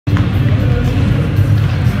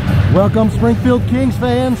Welcome, Springfield Kings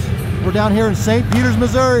fans. We're down here in St. Peters,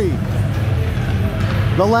 Missouri.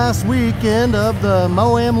 The last weekend of the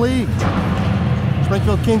MOAM League.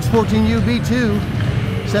 Springfield Kings 14U B2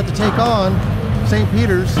 set to take on St.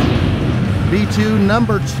 Peters B2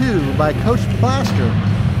 number 2 by Coach Plaster.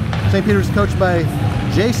 St. Peters coached by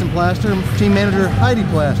Jason Plaster, team manager Heidi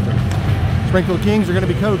Plaster. Springfield Kings are going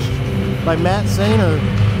to be coached by Matt Sainer,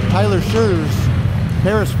 Tyler Schurz,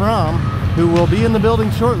 Paris Fromm, who will be in the building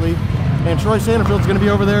shortly, and Troy Sanderfield's going to be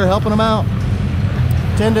over there helping them out.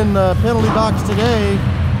 Tending the penalty box today,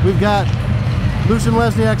 we've got Lucian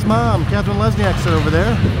Lesniak's mom, Catherine Lesniak's over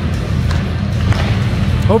there.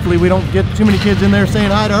 Hopefully we don't get too many kids in there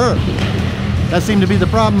saying hi to her. That seemed to be the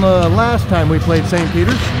problem last time we played St.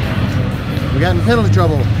 Peters. We got in penalty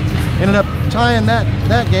trouble. Ended up tying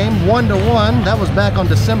that game 1-1. That was back on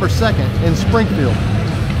December 2nd in Springfield.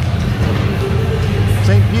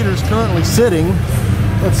 St. Peters currently sitting,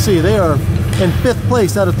 let's see, they are in 5th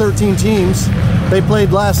place out of 13 teams. They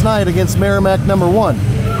played last night against Merrimack number 1.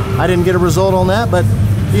 I didn't get a result on that, but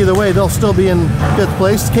either way, they'll still be in 5th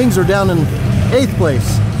place. Kings are down in 8th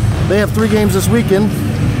place. They have 3 games this weekend,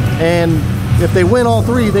 and if they win all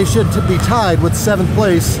 3, they should be tied with 7th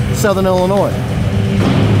place, Southern Illinois.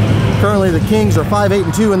 Currently, the Kings are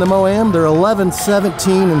 5-8-2 in the MOAM. They're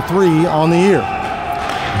 11-17-3 on the year.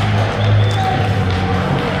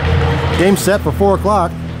 Game set for 4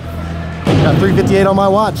 o'clock. Got 3:58 on my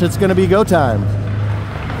watch. It's going to be go time.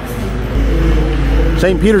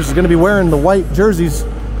 St. Peters is going to be wearing the white jerseys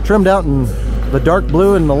trimmed out in the dark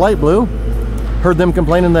blue and the light blue. Heard them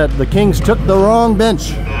complaining that the Kings took the wrong bench.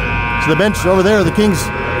 So the bench over there, the Kings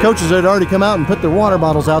coaches had already come out and put their water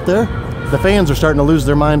bottles out there. The fans are starting to lose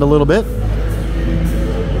their mind a little bit.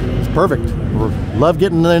 It's perfect. Love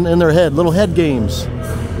getting in their head, little head games.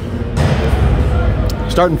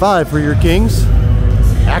 Starting 5 for your Kings.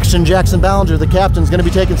 Action Jackson Ballinger, the captain, is going to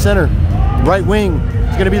be taking center. Right wing,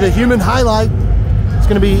 it's going to be the human highlight. It's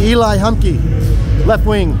going to be Eli Humke. Left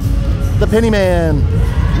wing, the Pennyman,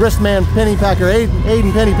 wristman Pennypacker,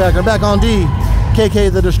 Aiden Pennypacker. Back on D,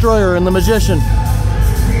 KK the Destroyer and the Magician,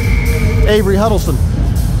 Avery Huddleston.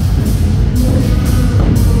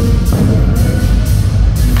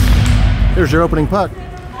 Here's your opening puck.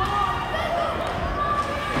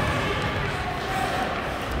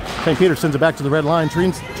 St. Peters sends it back to the red line.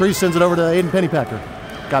 Trees sends it over to Aiden Pennypacker.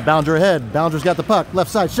 Got Ballinger ahead. Ballinger's got the puck. Left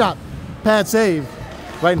side shot. Pad save.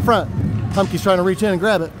 Right in front. Humke's trying to reach in and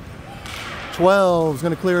grab it. 12 is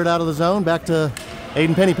going to clear it out of the zone. Back to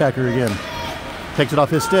Aiden Pennypacker again. Takes it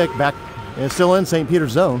off his stick. Back. And it's still in St.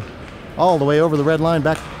 Peters zone. All the way over the red line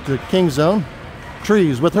back to King's zone.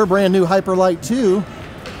 Trees with her brand new Hyperlight 2.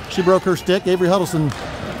 She broke her stick. Avery Huddleston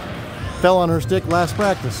fell on her stick last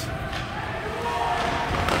practice.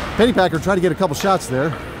 Pennypacker tried to get a couple shots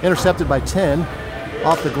there. Intercepted by 10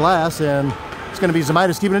 off the glass, and it's going to be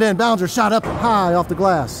Zemaitis keeping it in. Ballinger shot up high off the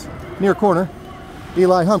glass. Near corner.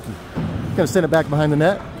 Eli Humke. Going to send it back behind the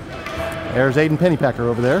net. There's Aiden Pennypacker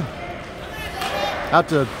over there. Out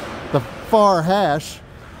to the far hash.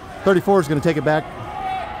 34 is going to take it back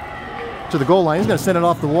to the goal line. He's going to send it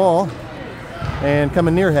off the wall and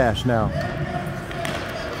coming near hash now.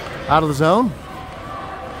 Out of the zone.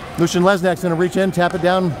 Lucian Lesniak's going to reach in, tap it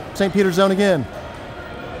down St. Peters zone again.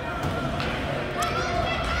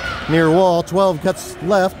 Near wall, 12 cuts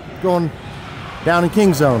left, going down in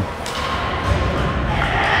King's zone.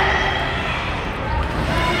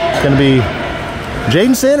 It's going to be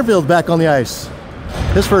Jaden Sanderfield back on the ice.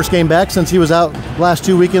 His first game back since he was out last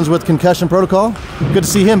 2 weekends with concussion protocol. Good to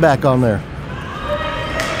see him back on there.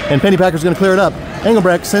 And Pennypacker's going to clear it up.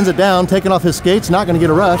 Engelbrecht sends it down, taking off his skates, not going to get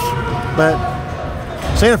a rush, but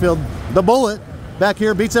Sanderfield, the bullet, back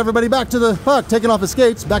here, beats everybody back to the puck, taking off his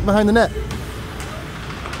skates, back behind the net.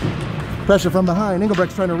 Pressure from behind.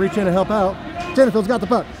 Engelbrecht's trying to reach in and help out. Sanderfield's got the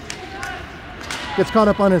puck. Gets caught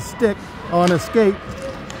up on his stick, on his skate.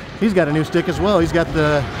 He's got a new stick as well. He's got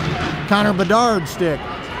the Connor Bedard stick.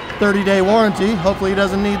 30-day warranty. Hopefully he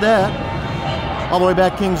doesn't need that. All the way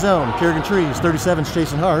back King's zone. Kerrigan Trees, 37's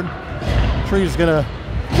chasing hard. Trees is going to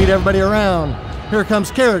beat everybody around. Here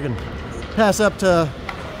comes Kerrigan. Pass up to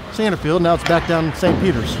Sanderfield. Now it's back down St.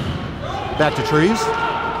 Peters. Back to Trees.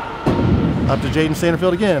 Up to Jaden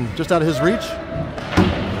Sanderfield again. Just out of his reach.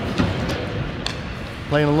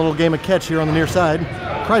 Playing a little game of catch here on the near side.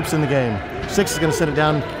 Kripe's in the game. 6 is going to send it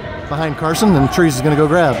down behind Carson, and Trees is going to go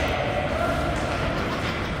grab.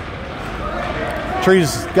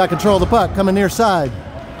 Trees got control of the puck, coming near side.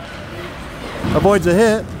 Avoids a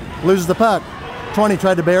hit, loses the puck. 20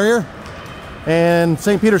 tried to barrier, and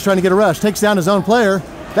St. Peters trying to get a rush. Takes down his own player.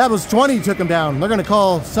 That was 20 took him down. They're going to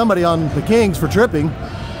call somebody on the Kings for tripping.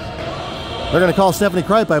 They're going to call Stephanie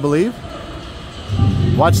Kripe, I believe.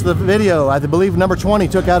 Watch the video. I believe number 20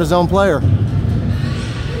 took out his own player.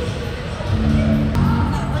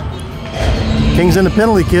 Kings in the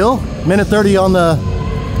penalty kill. Minute 30 on the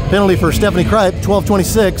penalty for Stephanie Kripe.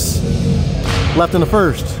 12:26 left in the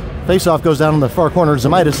first. Face-off goes down in the far corner.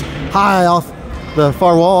 Zemaitis high off the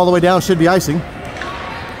far wall all the way down. Should be icing.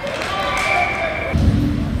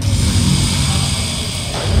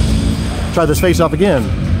 Try this face-off again.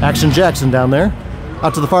 Action Jackson down there.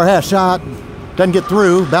 Out to the far hash. Shot. Doesn't get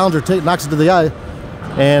through. Ballinger knocks it to the eye.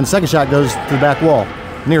 And second shot goes to the back wall.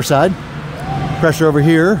 Near side. Pressure over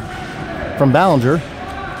here from Ballinger.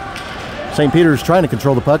 St. Peter's trying to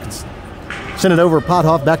control the puck. Send it over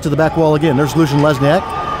Pothoff back to the back wall again. There's Lucian Lesniak.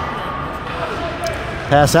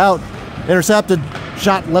 Pass out. Intercepted.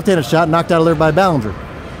 Shot. Left-handed shot. Knocked out of there by Ballinger.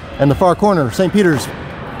 And the far corner. St. Peter's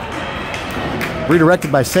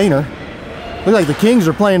redirected by Sainer. Looks like the Kings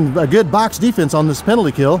are playing a good box defense on this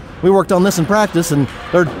penalty kill. We worked on this in practice, and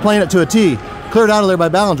they're playing it to a T. Cleared out of there by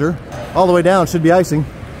Ballinger. All the way down, should be icing.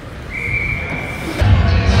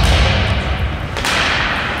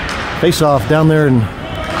 Face-off down there in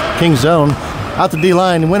Kings zone. Out the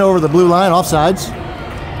D-line, went over the blue line, offsides.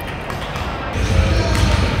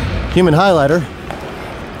 Human highlighter.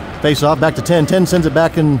 Face-off, back to 10. 10 sends it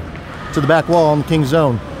back in to the back wall on the Kings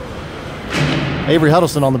zone. Avery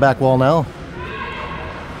Huddleston on the back wall now.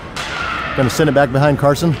 Going to send it back behind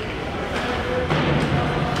Carson.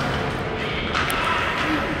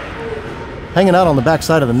 Hanging out on the back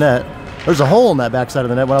side of the net. There's a hole in that back side of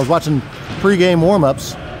the net. When I was watching pre-game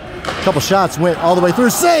warm-ups, a couple shots went all the way through.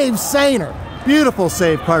 Save, Sainer. Beautiful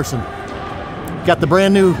save, Carson. Got the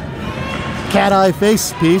brand new cat eye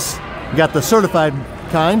face piece. Got the certified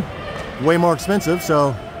kind. Way more expensive,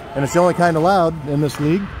 so, and it's the only kind allowed in this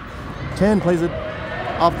league. 10 plays it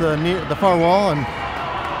off the far wall, and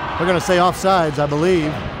they're going to say offsides, I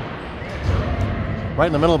believe. Right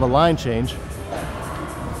in the middle of a line change.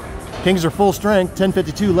 Kings are full strength,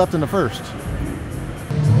 10:52 left in the first.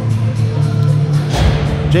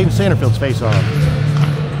 Jaden Sanderfield's face-off.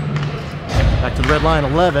 Back to the red line,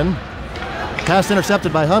 11. Pass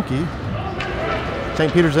intercepted by Humke.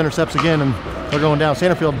 St. Peter's intercepts again, and they're going down.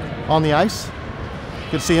 Sanderfield on the ice. You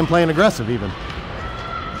can see him playing aggressive even.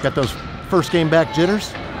 Got those first game back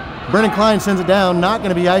jitters. Brennan Klein sends it down, not going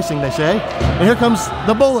to be icing, they say. And here comes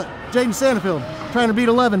the bullet. Jaden Sanderfield trying to beat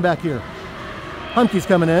 11 back here. Humke's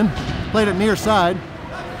coming in, played it near side.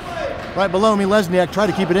 Right below me, Lesniak tried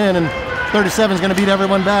to keep it in, and 37 is going to beat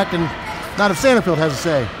everyone back, and not if Sanderfield has a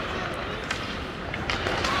say.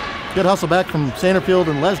 Good hustle back from Sanderfield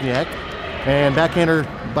and Lesniak. And backhander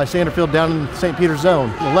by Sanderfield down in St. Peter's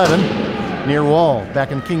zone. 11, near wall,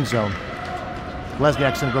 back in King's zone.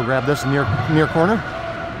 Lesniak's going to go grab this in near corner.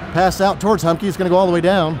 Pass out towards Humke. It's going to go all the way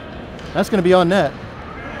down. That's going to be on net.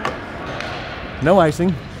 No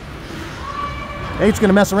icing. 8's going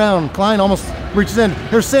to mess around. Klein almost reaches in.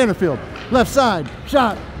 Here's Sanderfield. Left side.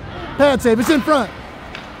 Shot. Pad save. It's in front.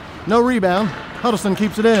 No rebound. Huddleston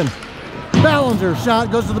keeps it in. Ballinger.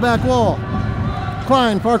 Shot. Goes to the back wall.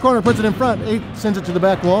 Klein, far corner, puts it in front. 8 sends it to the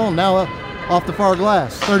back wall. Now off the far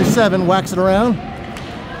glass. 37 whacks it around.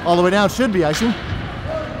 All the way down. Should be icing.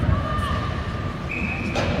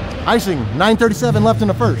 Icing, 9:37 left in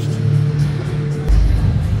the first.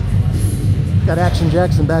 Got Action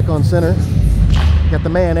Jackson back on center. Got the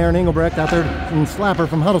man, Aaron Engelbrecht, out there, and slapper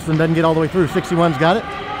from Huddleston doesn't get all the way through. 61's got it.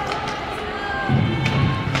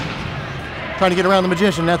 Trying to get around the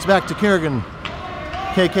Magician, that's back to Kerrigan.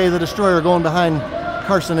 KK the Destroyer going behind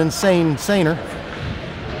Carson and Sainer.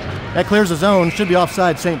 That clears the zone, should be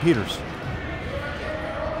offside St. Peter's.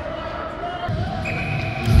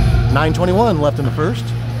 9:21 left in the first.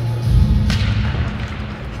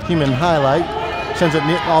 Human highlight, sends it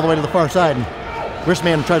all the way to the far side. And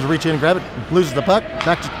Wristman tries to reach in and grab it, loses the puck,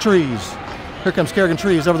 back to Trees. Here comes Kerrigan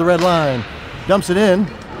Trees over the red line. Dumps it in,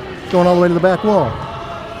 going all the way to the back wall.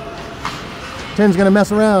 10's gonna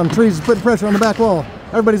mess around. Trees is putting pressure on the back wall.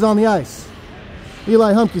 Everybody's on the ice.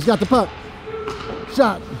 Eli Humke's got the puck.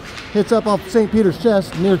 Shot, hits up off St. Peter's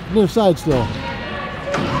chest, near side still.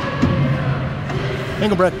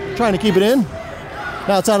 Engelbrecht trying to keep it in.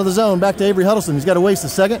 Now it's out of the zone, back to Avery Huddleston. He's got to waste a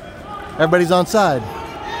second. Everybody's on side.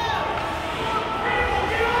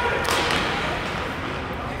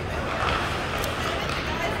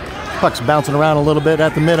 Puck's bouncing around a little bit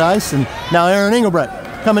at the mid-ice, and now Aaron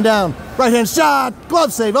Engelbrecht coming down. Right-hand shot,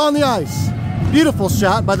 glove save on the ice. Beautiful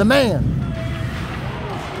shot by the man.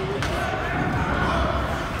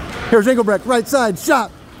 Here's Engelbrecht, right side, shot,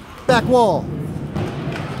 back wall.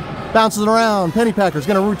 Bounces it around, Pennypacker's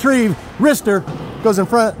gonna retrieve. Wrister goes in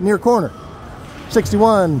front, near corner.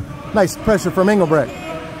 61 Nice pressure from Engelbrecht.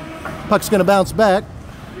 Puck's going to bounce back.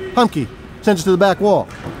 Humke sends it to the back wall.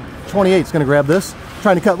 28's going to grab this.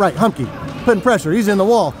 Trying to cut right. Humke putting pressure. He's in the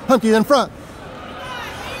wall. Humke in front.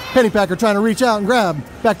 Pennypacker trying to reach out and grab.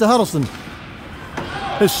 Back to Huddleston.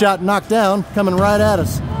 His shot knocked down. Coming right at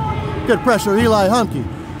us. Good pressure. Eli Humke.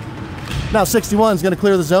 Now 61's going to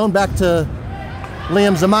clear the zone. Back to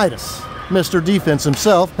Liam Zemaitis. Mr. Defense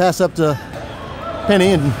himself. Pass up to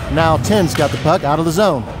Penny, and now 10's got the puck out of the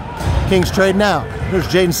zone. Kings trading out. Here's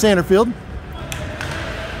Jaden Sanderfield.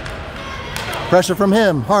 Pressure from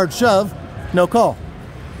him. Hard shove. No call.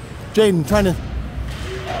 Jaden trying to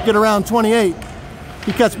get around 28.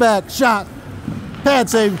 He cuts back. Shot. Pad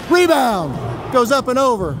save. Rebound. Goes up and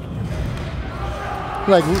over.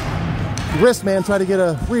 Like wrist man tried to get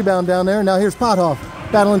a rebound down there. Now here's Pothoff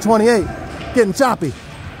battling 28. Getting choppy.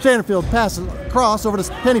 Sanderfield passes across over to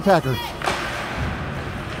Pennypacker.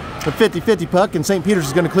 The 50-50 puck, and St. Peter's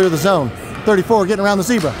is going to clear the zone. 34 getting around the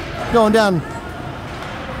zebra. Going down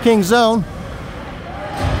King's zone.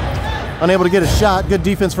 Unable to get a shot. Good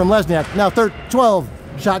defense from Lesniak. Now 12.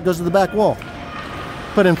 Shot goes to the back wall.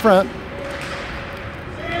 Put in front.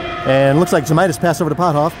 And looks like Zemaitis pass over to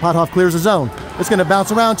Pothoff. Pothoff clears the zone. It's going to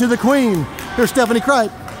bounce around to the queen. Here's Stephanie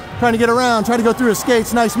Kripe. Trying to get around. Trying to go through his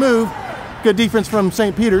skates. Nice move. Good defense from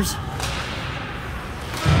St. Peter's.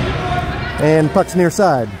 And puck's near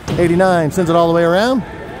side. 89 sends it all the way around.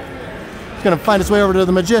 It's going to find its way over to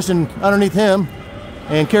the Magician underneath him.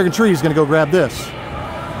 And Kerrigan Tree is going to go grab this.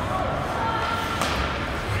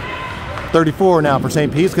 34 now for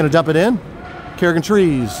St. Pete's. Going to dump it in. Kerrigan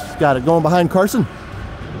Trees got it going behind Carson.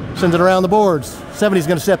 Sends it around the boards. 70's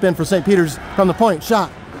going to step in for St. Peter's from the point.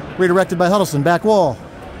 Shot. Redirected by Huddleston. Back wall.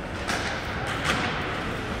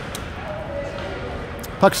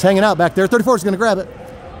 Puck's hanging out back there. 34 is going to grab it.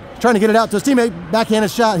 Trying to get it out to his teammate.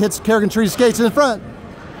 Backhanded shot. Hits Kerrigan Tree's skates in front.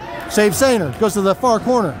 Saves Sainer. Goes to the far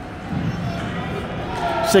corner.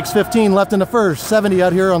 6:15 left in the first. 70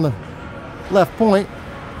 out here on the left point.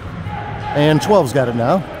 And 12's got it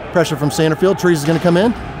now. Pressure from Sanderfield. Trees is going to come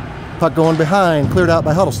in. Puck going behind. Cleared out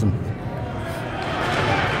by Huddleston.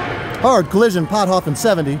 Hard collision. Pothoff and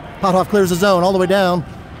 70. Pothoff clears the zone all the way down.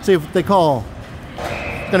 See if they call.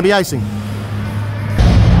 It's going to be icing.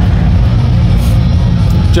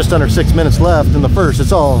 Just under 6 minutes left in the first.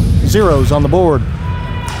 It's all zeros on the board.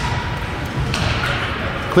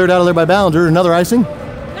 Cleared out of there by Ballinger. Another icing.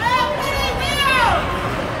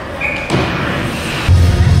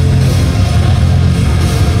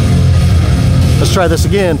 Let's try this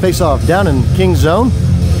again. Face off down in King's zone.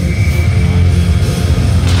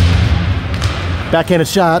 Backhanded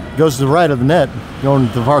shot. Goes to the right of the net. Going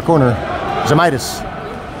to the far corner. Zemaitis.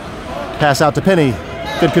 Pass out to Penny.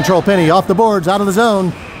 Good control, Penny. Off the boards, out of the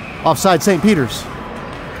zone. Offside St. Peter's.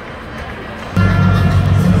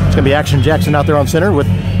 It's going to be Action Jackson out there on center with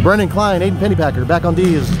Brennan Klein, Aiden Pennypacker. Back on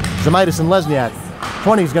D is Zemaitis and Lesniak.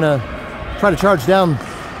 20's going to try to charge down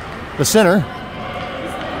the center.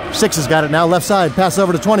 6 has got it now, left side. Pass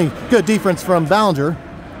over to 20. Good defense from Ballinger.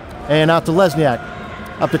 And out to Lesniak.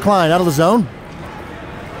 Up to Klein, out of the zone.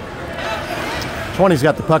 20's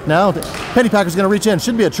got the puck now. Pennypacker's going to reach in.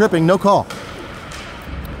 Should be a tripping, no call.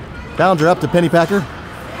 Ballinger up to Pennypacker.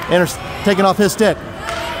 Taking off his stick.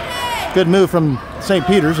 Good move from St.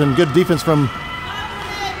 Peter's and good defense from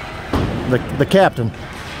the captain.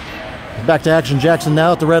 Back to Action Jackson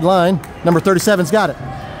now at the red line. Number 37's got it.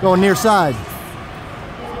 Going near side.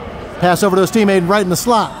 Pass over to his teammate right in the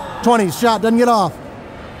slot. 20's shot doesn't get off.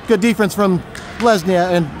 Good defense from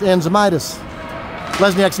Lesniak and Zemaitis.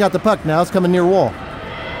 Lesniak's got the puck now. It's coming near wall.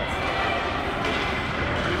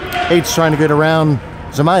 8's trying to get around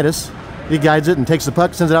Zemaitis. He guides it and takes the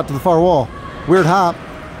puck, sends it out to the far wall. Weird hop.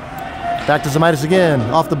 Back to Zemaitis again.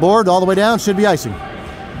 Off the board, all the way down. Should be icing.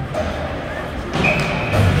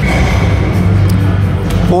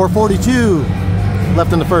 4:42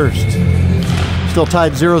 left in the first. Still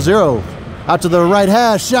tied 0-0. Out to the right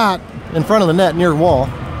hash. Shot in front of the net near wall.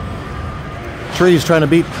 Trees trying to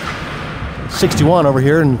beat 61 over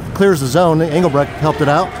here and clears the zone. Engelbrecht helped it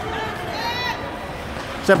out.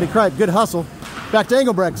 70 Kripe, good hustle. Back to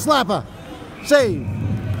Engelbrecht. Slappa. Save.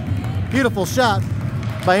 Beautiful shot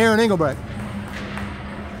by Aaron Engelbrecht.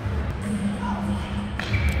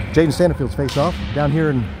 Jaden Sanderfield's face off down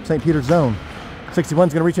here in St. Peter's zone. 61's going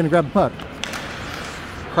to reach in and grab the puck.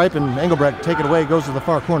 Kripe and Engelbrecht take it away, goes to the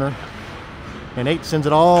far corner. And 8 sends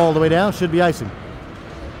it all the way down. Should be icing.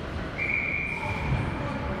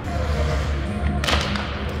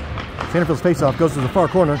 Sanderfield's face off goes to the far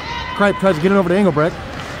corner. Kripe tries to get it over to Engelbrecht.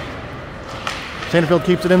 Sanderfield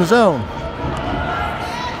keeps it in the zone.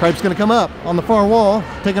 Kripe's going to come up on the far wall,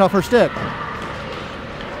 taking off her stick.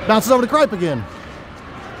 Bounces over to Kripe again.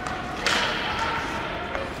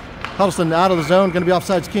 Huddleston out of the zone, going to be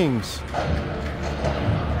offsides Kings.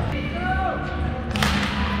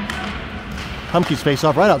 Humke's face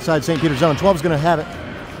off right outside St. Peter's zone. 12's going to have it.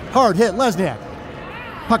 Hard hit, Lesniak.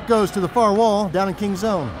 Puck goes to the far wall, down in King's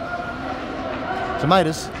zone.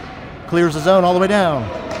 Zamitis clears the zone all the way down.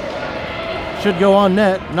 Should go on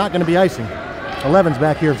net, not going to be icing. 11's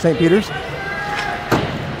back here for St. Peter's.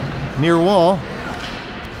 Near wall.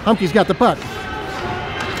 Humke's got the puck.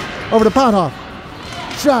 Over to Pothoff.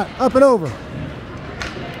 Shot, up and over.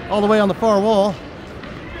 All the way on the far wall.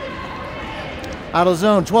 Out of the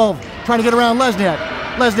zone, 12 trying to get around Lesniak.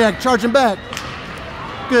 Lesniak charging back.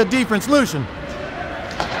 Good defense, Lucian.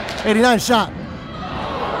 89 shot.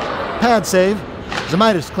 Pad save.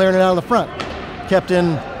 Zamitis clearing it out of the front. Kept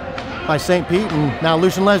in by St. Pete, and now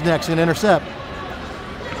Lucian Lesniak's going to intercept.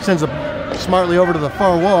 Sends it smartly over to the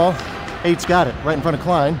far wall. 8's got it right in front of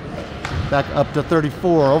Klein. Back up to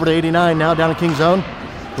 34. Over to 89 now, down in King's zone.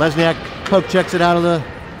 Lesniak poke checks it out of the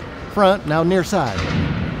front, now near side.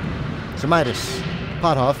 Zamitis,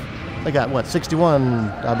 Pothoff. They got what, 61,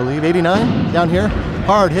 I believe, 89 down here.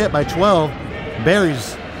 Hard hit by 12.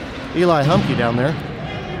 Buries Eli Humke down there.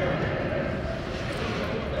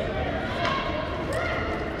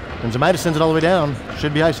 And Zamitis sends it all the way down.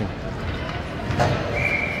 Should be icing.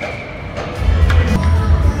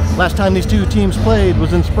 Last time these two teams played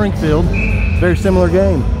was in Springfield. Very similar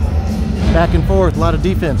game. Back and forth, a lot of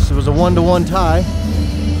defense. It was a 1-1 tie.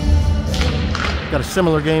 Got a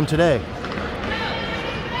similar game today.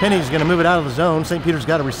 Penny's going to move it out of the zone. St. Peter's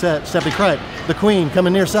got to reset. Stephanie Kripe, the queen,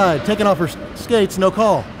 coming near side. Taking off her skates, no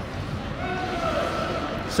call.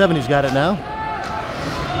 70's got it now.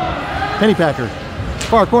 Pennypacker,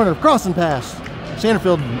 far corner, crossing pass.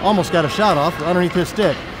 Sanderfield almost got a shot off underneath his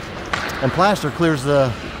stick. And Plaster clears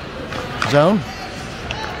the zone.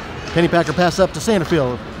 Pennypacker pass up to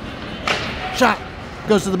Sanderfield. Shot,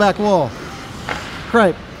 goes to the back wall.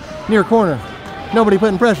 Kripe, near corner. Nobody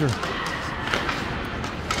putting pressure.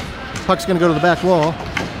 Puck's going to go to the back wall.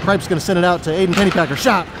 Kripe's going to send it out to Aiden Pennypacker.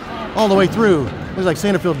 Shot all the way through. Looks like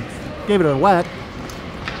Sanderfield gave it a whack.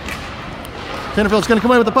 Sanderfield's going to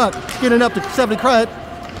come away with the puck. Getting up to 70 Kripe.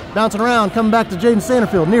 Bouncing around, coming back to Jaden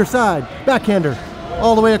Sanderfield. Near side. Backhander.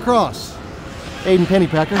 All the way across. Aiden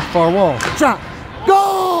Pennypacker, far wall. Shot.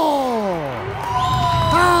 Goal!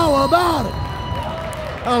 How about it?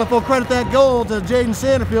 I don't know if we'll credit that goal to Jaden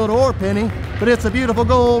Sanderfield or Penny, but it's a beautiful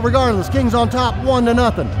goal regardless. Kings on top,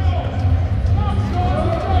 1-0.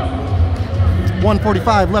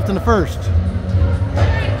 1:45 left in the first.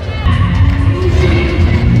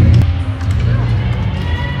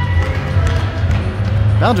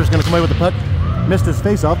 Bouncer's going to come away with the puck. Missed his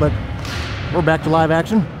face-off, but we're back to live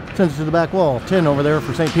action. Sends it to the back wall. 10 over there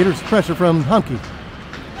for St. Peter's. Pressure from Humke.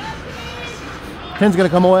 10's going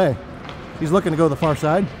to come away. He's looking to go to the far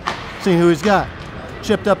side. Seeing who he's got.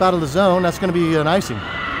 Chipped up out of the zone. That's going to be an icing.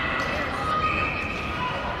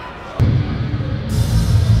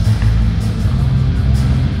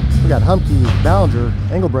 We got Humke, Ballinger,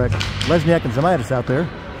 Engelbrecht, Lesniak, and Zamitis out there.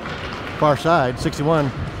 Far side,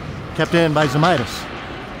 61. Kept in by Zamitis.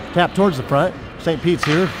 Tap towards the front. St. Pete's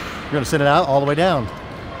here. You're going to send it out all the way down.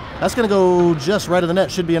 That's going to go just right of the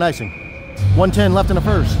net. Should be an icing. 1:10 left in the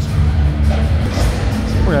first.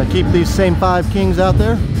 We're going to keep these same 5 Kings out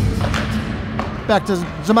there. Back to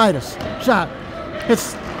Zamitis. Shot.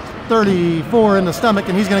 Hits 34 in the stomach,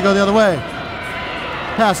 and he's going to go the other way.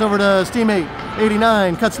 Pass over to his teammate.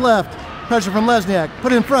 89. Cuts left. Pressure from Lesniak.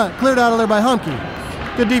 Put in front. Cleared out of there by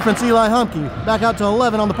Humke. Good defense, Eli Humke. Back out to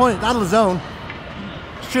 11 on the point. Out of the zone.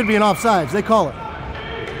 Should be an offsides. They call it.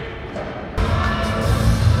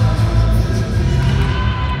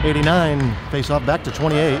 89. Face off back to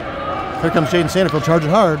 28. Here comes Jaden Sanderfield charging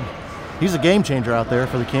hard. He's a game changer out there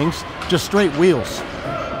for the Kings. Just straight wheels.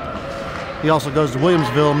 He also goes to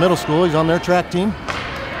Williamsville Middle School. He's on their track team.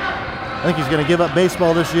 I think he's going to give up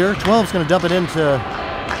baseball this year. 12's going to dump it into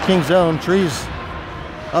King's zone. Trees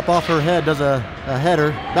up off her head, does a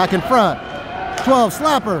header. Back in front. 12,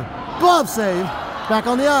 slapper. Glove save. Back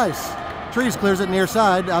on the ice. Trees clears it near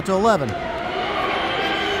side, out to 11.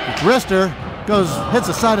 Rister hits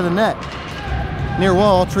the side of the net. Near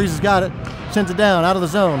wall, Trees has got it. Sends it down, out of the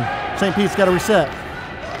zone. St. Pete's got to reset.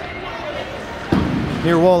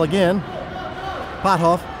 Near wall again.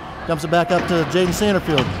 Pothoff dumps it back up to Jaden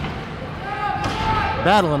Sanderfield.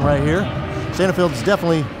 Battling right here. Sanderfield's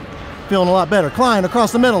definitely feeling a lot better. Klein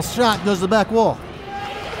across the middle. Shot goes to the back wall.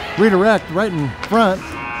 Redirect right in front.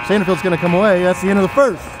 Sanderfield's going to come away. That's the end of the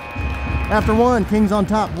first. After 1, Kings on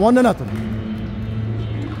top, 1-0.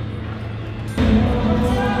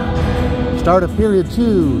 Start of period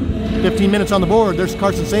 2. 15 minutes on the board. There's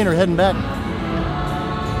Carson Sainer heading back.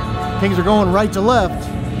 Kings are going right to left.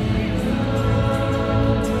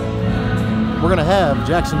 We're going to have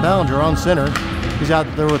Jackson Ballinger on center. He's out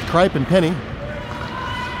there with Kripe and Penny.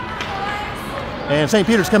 And St.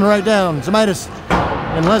 Peter's coming right down. Zemaitis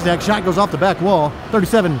and Lesniak. Shot goes off the back wall.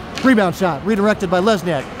 37 rebound shot. Redirected by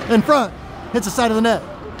Lesniak. In front. Hits the side of the net.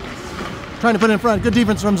 Trying to put it in front. Good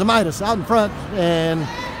defense from Zemaitis. Out in front. And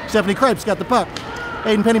Stephanie Kripe's got the puck.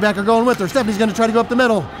 Aiden Pennybacker going with her. Stephanie's going to try to go up the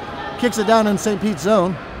middle. Kicks it down in St. Pete's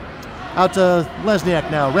zone. Out to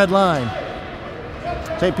Lesniak now. Red line.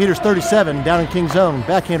 St. Peter's 37 down in King's zone.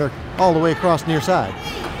 Backhander all the way across near side.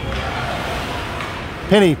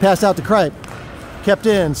 Penny passed out to Kripe. Kept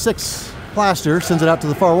in. 6 Plaster. Sends it out to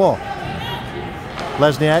the far wall.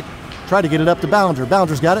 Lesniak tried to get it up to Ballinger.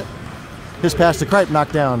 Ballinger's got it. His pass to Kripe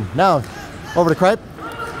knocked down. Now over to Kripe.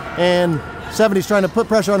 And 70's trying to put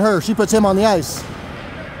pressure on her. She puts him on the ice.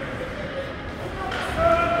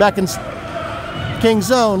 Back in King's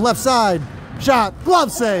zone, left side, shot,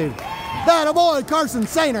 glove save. That a boy, Carson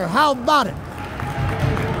Sainer. How about it?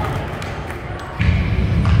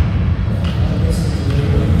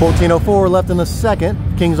 .14:04 left in the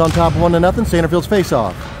second. Kings on top 1-0. Sanerfield's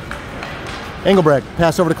face-off. Engelbrecht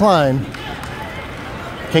pass over to Klein.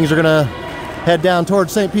 Kings are gonna head down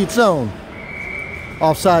towards St. Pete's zone.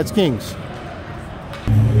 Offsides Kings.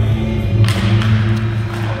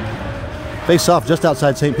 Face off just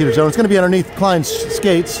outside St. Peter's zone. It's going to be underneath Klein's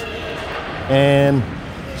skates. And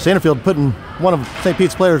Sanerfield putting one of St.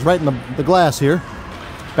 Pete's players right in the glass here.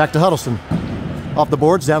 Back to Huddleston. Off the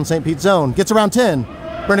boards, down St. Pete's zone. Gets around 10.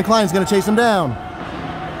 Brendan Klein's going to chase him down.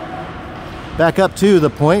 Back up to the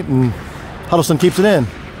point, and Huddleston keeps it in.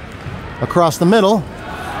 Across the middle,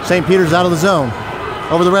 St. Peter's out of the zone.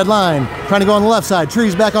 Over the red line. Trying to go on the left side.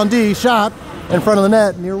 Trees back on D. Shot in front of the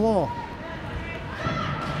net, near wall.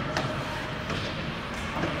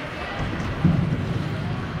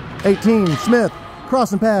 18, Smith,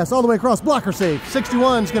 cross and pass, all the way across, blocker safe.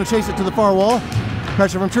 61 is going to chase it to the far wall.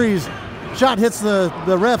 Pressure from Trees. Shot hits the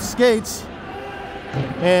ref's skates.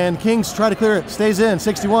 And Kings try to clear it. Stays in,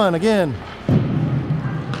 61 again.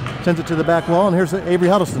 Sends it to the back wall, and here's Avery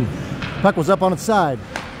Huddleston. Puck was up on its side.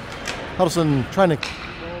 Huddleston trying to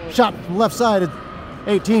shot from the left side.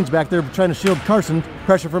 18's back there trying to shield Carson.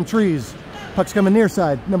 Pressure from Trees. Puck's coming near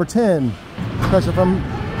side, number 10. Pressure from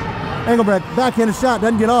Engelbrecht, backhanded shot,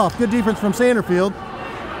 doesn't get off. Good defense from Sanerfield.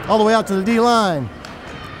 All the way out to the D line.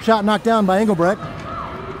 Shot knocked down by Engelbrecht.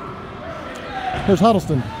 Here's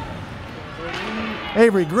Huddleston.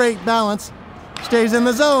 Avery, great balance. Stays in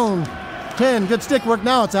the zone. 10, good stick work,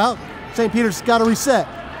 now it's out. St. Peter's got to reset.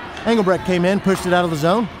 Engelbrecht came in, pushed it out of the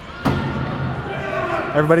zone.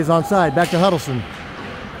 Everybody's onside, back to Huddleston.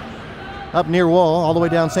 Up near wall, all the way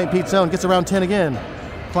down St. Pete's zone. Gets around 10 again.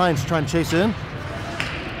 Klein's trying to chase in.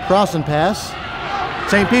 Crossing pass.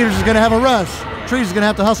 St. Peter's is going to have a rush. Trees is going to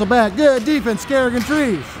have to hustle back. Good defense, Kerrigan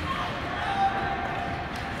Trees.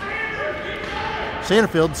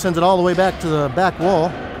 Sanerfield sends it all the way back to the back wall.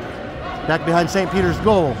 Back behind St. Peter's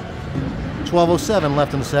goal. 12:07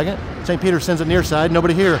 left in the second. St. Peter's sends it near side.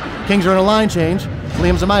 Nobody here. Kings are in a line change.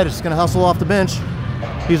 Liam Zemaitis is going to hustle off the bench.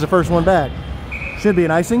 He's the first one back. Should be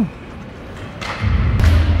an icing.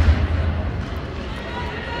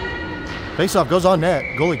 Faceoff goes on net.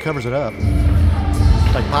 Goalie covers it up.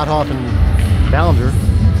 Like Pothoff and Ballinger.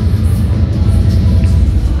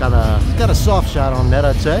 Got a soft shot on net,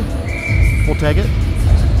 I'd say. We'll take it.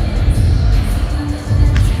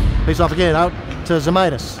 Faceoff again, out to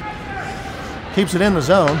Zemaitis. Keeps it in the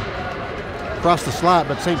zone. Across the slot,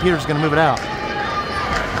 but St. Peter's going to move it out.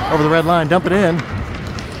 Over the red line, dump it in.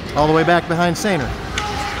 All the way back behind Sainer.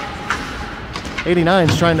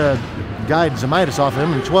 89's trying to guide Zemaitis off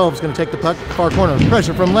him, and 12's going to take the puck far corner.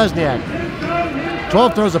 Pressure from Lesniak.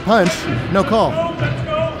 12 throws a punch, no call.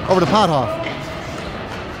 Over to Pothoff.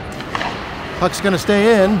 Puck's going to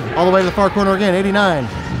stay in, all the way to the far corner again, 89.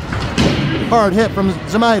 Hard hit from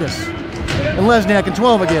Zemaitis. And Lesniak and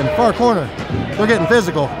 12 again, far corner. They're getting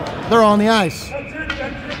physical. They're on the ice.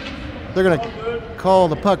 They're going to call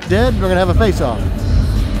the puck dead. We're going to have a face-off.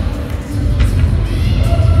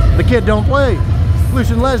 The kid don't play.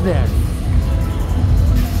 Lucian Lesniak.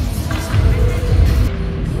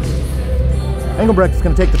 Engelbrecht is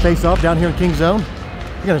going to take the face-off down here in King's zone.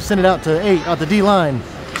 You're going to send it out to 8, out the D line.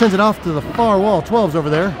 Sends it off to the far wall. 12's over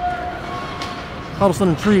there. Huddleston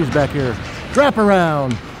and Trees back here. Wrap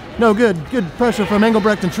around. No good. Good pressure from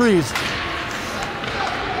Engelbrecht and Trees.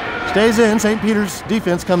 Stays in. St. Peter's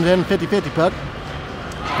defense comes in 50-50 puck.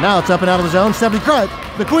 Now it's up and out of the zone. Stephanie Kripe,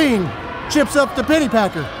 the queen, chips up to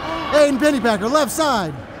Pennypacker. Aiden Pennypacker, left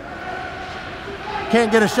side.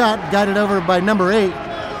 Can't get a shot, guided over by number 8.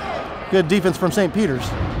 Good defense from St. Peter's.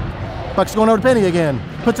 Puck's going over to Penny again.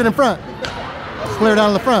 Puts it in front. Cleared out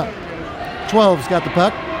of the front. 12's got the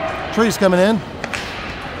puck. Trees coming in.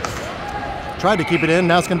 Tried to keep it in.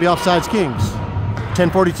 Now it's going to be offsides Kings.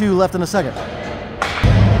 10:42 left in the second.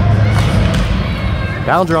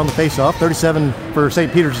 Ballinger on the faceoff. 37 for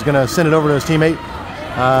St. Peter's is going to send it over to his teammate.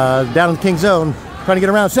 Down in the King zone. Trying to get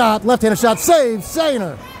around. Shot. Left-handed shot. Save.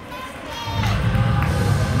 Sainer.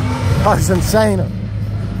 Carson Sainer.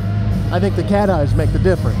 I think the cat eyes make the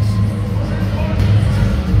difference.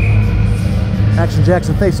 Action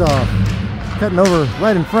Jackson face-off. Cutting over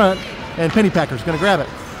right in front. And Pennypacker's going to grab it.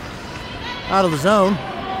 Out of the zone.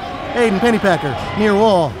 Aiden Pennypacker, near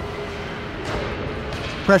wall.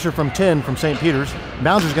 Pressure from 10 from St. Peter's.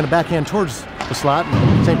 Ballinger's going to backhand towards the slot.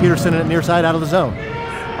 St. Peter's sending it near side out of the zone.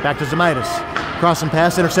 Back to Zamitis. Crossing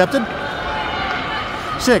pass intercepted.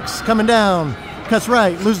 6 coming down. Cuts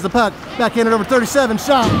right, loses the puck. Backhanded over 37.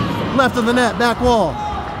 Shot. Left of the net, back wall.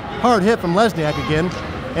 Hard hit from Lesniak again.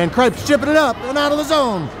 And Kripe's chipping it up and out of the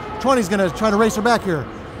zone. 20's going to try to race her back here.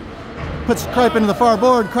 Puts Kripe into the far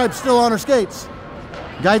board. Kripe's still on her skates.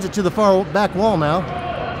 Guides it to the far back wall now.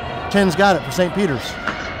 10's got it for St. Peter's.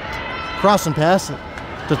 Crossing pass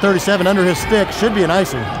to 37 under his stick. Should be an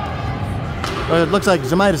icing. But it looks like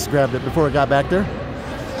Zamitis grabbed it before it got back there.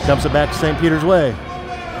 Dumps it back St. Peter's way.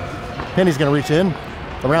 Penny's going to reach in.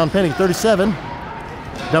 Around Penny, 37.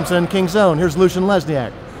 Dumps it in King zone. Here's Lucian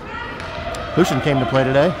Lesniak. Lucian came to play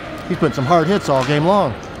today. He's put some hard hits all game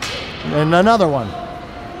long. And another one.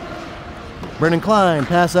 Brendan Klein,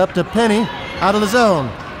 pass up to Penny, out of the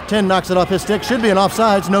zone. 10 knocks it off his stick. Should be an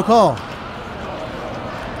offsides, no call.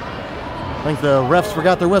 I think the refs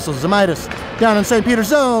forgot their whistles. Zamitis down in St. Peter's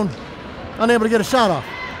zone. Unable to get a shot off.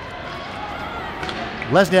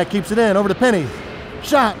 Lesniak keeps it in, over to Penny.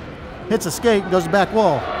 Shot. Hits a skate, goes to back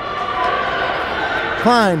wall.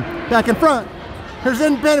 Klein, back in front. Here's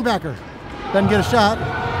in Pennypacker. Doesn't get a shot.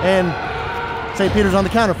 And St. Peter's on the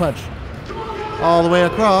counterpunch. All the way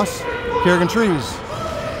across. Kerrigan Trees.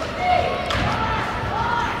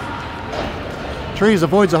 Trees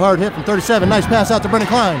avoids a hard hit from 37. Nice pass out to Brendan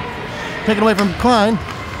Klein. Taken away from Klein.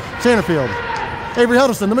 Sanderfield. Avery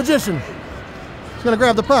Huddleston, the magician. He's going to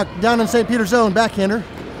grab the puck down in St. Peter's zone. Backhander.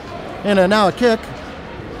 And now a kick.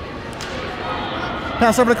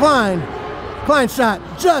 Pass over to Klein. Klein shot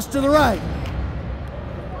just to the right.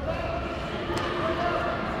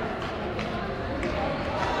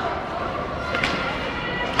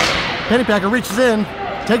 Pennypacker reaches in,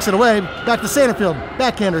 takes it away, back to Sanderfield.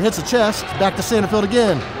 Backhander hits the chest, back to Sanderfield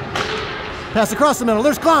again. Pass across the middle,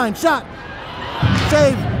 there's Klein, shot.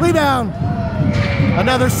 Save, rebound.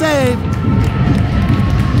 Another save.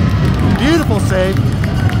 Beautiful save.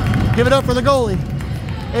 Give it up for the goalie.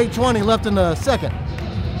 8:20 left in the second.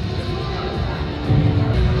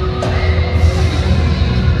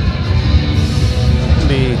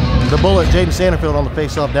 The bullet, Jaden Sanderfield on the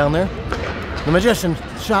faceoff down there. The magician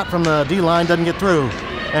shot from the D-line doesn't get through,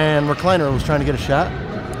 and Recliner was trying to get a shot.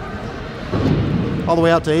 All the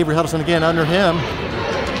way out to Avery Huddleston again, under him.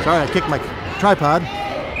 Sorry, I kicked my tripod.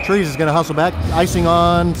 Trees is going to hustle back, icing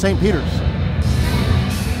on St. Peter's.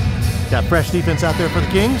 Got fresh defense out there for the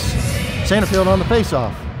Kings. Sanderfield on the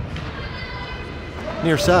faceoff.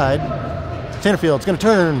 Near side. Sanderfield's going to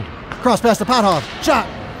turn, cross past the Pothoff. Shot,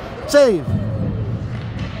 save.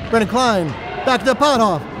 Brendan Klein, back to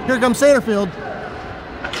Pothoff. Here comes Sanderfield.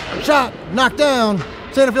 Shot, knocked down.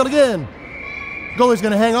 Sanderfield again. Goalie's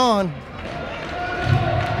going to hang on.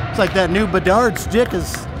 It's like that new Bedard stick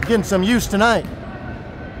is getting some use tonight.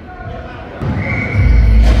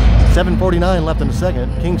 7:49 left in the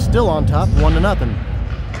second. Kings still on top, 1-0.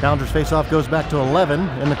 Ballinger's faceoff goes back to 11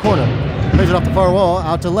 in the corner. Plays it off the far wall,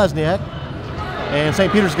 out to Lesniak. And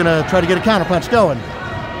St. Peter's going to try to get a counterpunch going.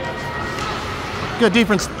 Good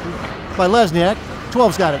defense by Lesniak.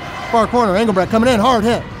 12's got it. Far corner, Engelbrecht coming in, hard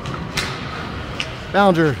hit.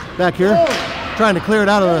 Ballinger back here, trying to clear it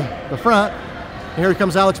out of the front. And here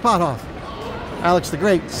comes Alex Pothoff. Alex the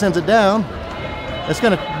Great sends it down. It's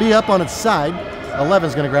going to be up on its side.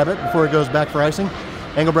 11's going to grab it before it goes back for icing.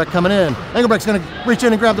 Engelbrecht coming in. Engelbrecht's going to reach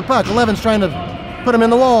in and grab the puck. 11's trying to put him in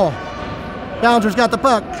the wall. Ballinger's got the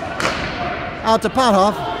puck. Out to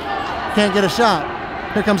Pothoff. Can't get a shot.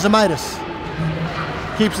 Here comes Zamitis.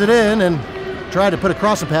 Keeps it in and tried to put a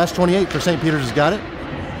crossing pass. 28 for St. Peter's has got it.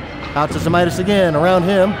 Out to Zamitis again. Around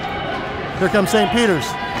him. Here comes St. Peter's.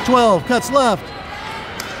 12 cuts left.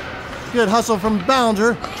 Good hustle from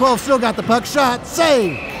Ballinger. 12 still got the puck. Shot.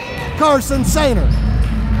 Save. Carson Sainer.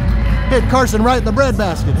 Hit Carson right in the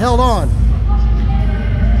breadbasket. Held on.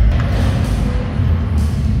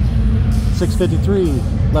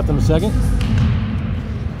 6:53 left in the second.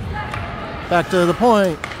 Back to the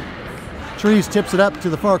point. Trees tips it up to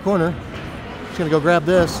the far corner. He's gonna go grab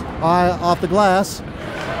this. Eye off the glass.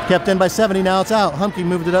 Kept in by 70, now it's out. Humke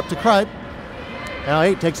moved it up to Kripe. Now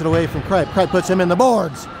 8 takes it away from Kripe. Kripe puts him in the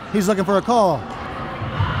boards. He's looking for a call.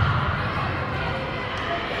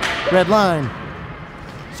 Red line.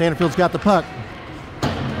 Sanderfield's got the puck.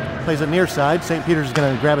 Plays it near side. St. Peter's is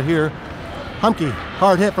gonna grab it here. Humke,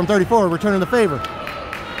 hard hit from 34, returning the favor.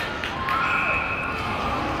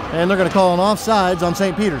 And they're gonna call an offsides on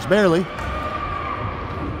St. Peter's, barely.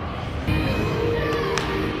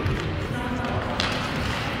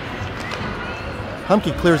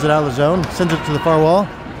 Humke clears it out of the zone, sends it to the far wall.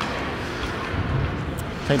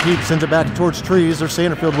 St. Pete sends it back towards trees. There's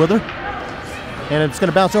Sanderfield with her. And it's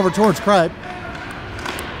gonna bounce over towards Kripe.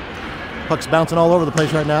 Puck's bouncing all over the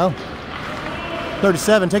place right now.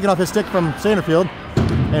 37 taking off his stick from Sanderfield.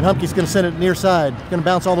 And Humke's gonna send it near side. Gonna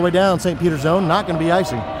bounce all the way down St. Peter's zone. Not gonna be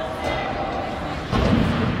icing.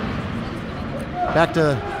 Back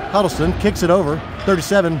to Huddleston, kicks it over.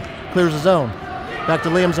 37 clears the zone. Back to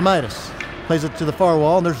Liam Zamitis. Plays it to the far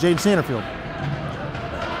wall, and there's Jaden Sanderfield.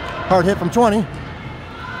 Hard hit from 20.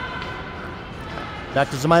 Back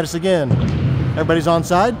to Zamitis again. Everybody's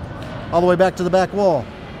onside. All the way back to the back wall.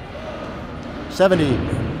 70.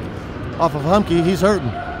 Off of Humke, he's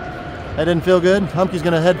hurting. That didn't feel good. Humke's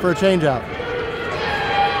gonna head for a changeout.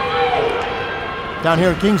 Down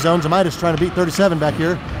here in King's zone, Zamitis trying to beat 37 back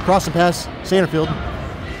here. Cross and pass, Sanderfield.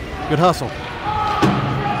 Good hustle.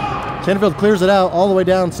 Sanderfield clears it out all the way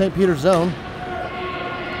down St. Peter's zone.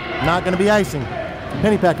 Not going to be icing.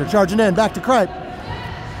 Pennypacker charging in, back to Kripe.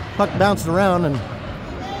 Puck bouncing around, and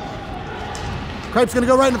Kripe's going to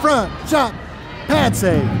go right in the front. Shot. Pad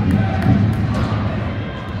save.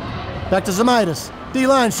 Back to Zamitis.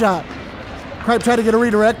 D-line shot. Kripe tried to get a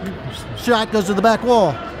redirect. Shot goes to the back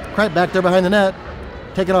wall. Kripe back there behind the net.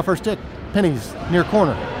 Taking off her stick. Penny's near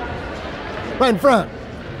corner. Right in front.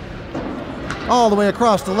 All the way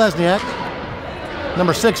across to Lesniak.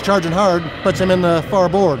 Number 6 charging hard. Puts him in the far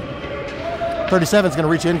board. 37's going to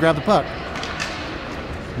reach in, grab the puck.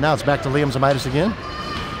 Now it's back to Liam Zamitis again.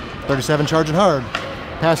 37 charging hard.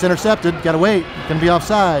 Pass intercepted. Got to wait. Going to be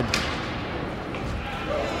offside.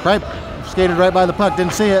 Kripe skated right by the puck.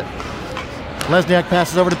 Didn't see it. Lesniak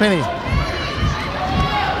passes over to Penny.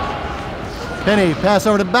 Penny pass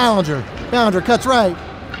over to Ballinger. Ballinger cuts right.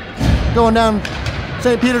 Going down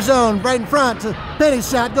St. Peter's zone, right in front. To Penny's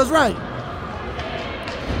shot goes right.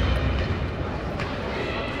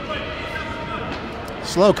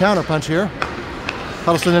 Slow counter punch here.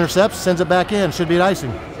 Huddleston intercepts, sends it back in. Should be an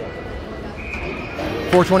icing.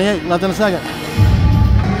 4:28 left in the second.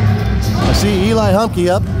 I see Eli Humke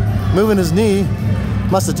up, moving his knee.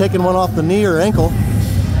 Must have taken one off the knee or ankle.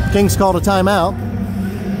 Kings called a timeout.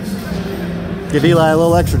 Give Eli a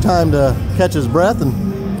little extra time to catch his breath, and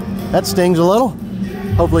that stings a little.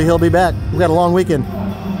 Hopefully he'll be back. We've got a long weekend.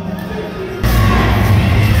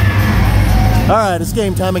 All right, it's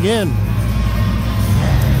game time again.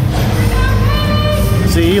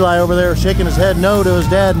 See Eli over there shaking his head no to his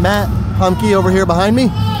dad, Matt Humke, over here behind me.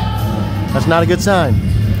 That's not a good sign.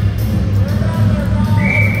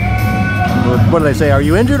 What do they say? Are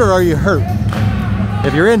you injured or are you hurt?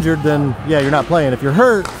 If you're injured, then yeah, you're not playing. If you're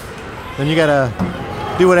hurt, then you gotta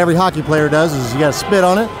do what every hockey player does, is you gotta spit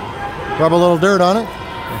on it, rub a little dirt on it,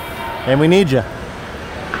 and we need you.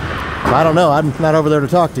 I don't know, I'm not over there to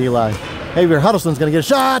talk to Eli. Xavier Huddleston's gonna get a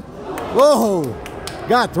shot. Whoa!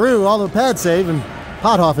 Got through all the pad save, and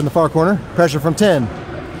Pothoff in the far corner. Pressure from 10.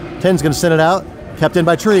 10's gonna send it out. Kept in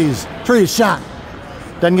by Trees. Trees shot.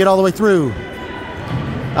 Doesn't get all the way through.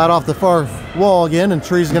 Out off the far wall again, and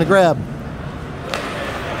Trees is gonna grab.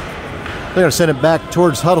 They're gonna send it back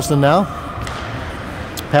towards Huddleston now.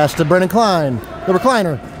 Pass to Brennan Klein. The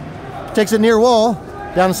recliner. Takes it near wall.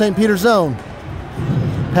 Down to St. Peter's zone.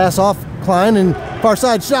 Pass off Klein, and far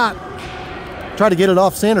side shot. Tried to get it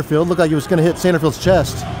off Sanderfield. Looked like he was gonna hit Sanderfield's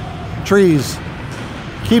chest. Trees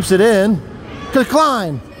keeps it in to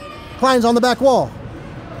Klein. Klein's on the back wall.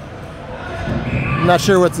 I'm not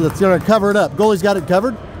sure what's going to cover it up. Goalie's got it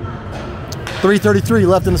covered. 3:33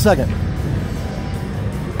 left in the second.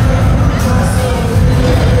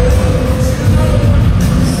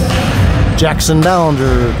 Jackson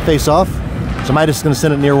Ballinger face off. Zamitis is going to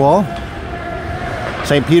send it near wall.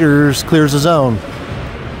 St. Peter's clears the zone.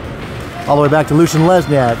 All the way back to Lucian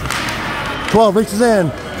Lesniak. 12 reaches in,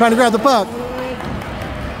 trying to grab the puck.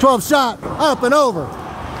 12 shot, up and over.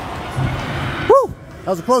 Woo! That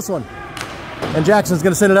was a close one. And Jackson's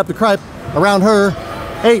going to send it up to Kripe. Around her,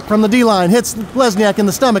 8 from the D-line. Hits Lesniak in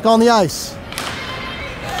the stomach on the ice.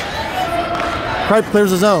 Kripe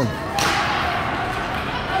clears the zone.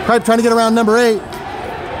 Kripe trying to get around number 8.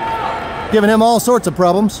 Giving him all sorts of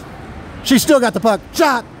problems. She's still got the puck.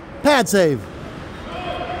 Shot. Pad save.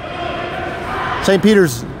 St.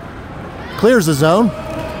 Peter's clears the zone.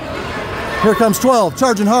 Here comes 12,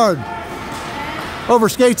 charging hard.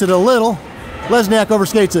 Overskates it a little. Lesniak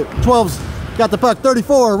overskates it. 12's got the puck.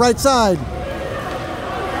 34, right side.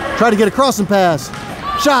 Try to get a crossing pass.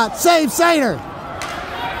 Shot. Save. Sainer.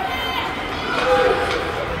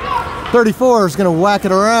 34 is going to whack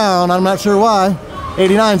it around. I'm not sure why.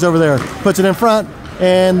 89's over there. Puts it in front.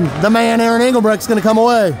 And the man, Aaron Engelbrecht's going to come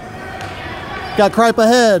away. Got Kripe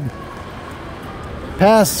ahead.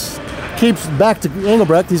 Pass keeps back to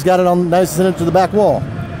Engelbrecht. He's got it on nice and into the back wall.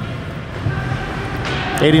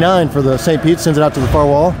 89 for the St. Pete, sends it out to the far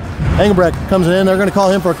wall. Engelbrecht comes in. They're going to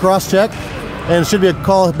call him for a cross check. And it should be a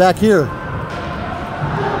call back here.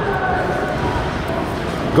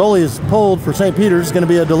 Goalie is pulled for St. Peter's. It's going to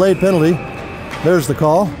be a delayed penalty. There's the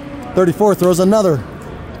call. 34 throws another.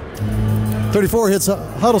 34 hits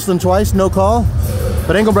Huddleston twice, no call.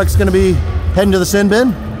 But Engelbrecht's going to be heading to the sin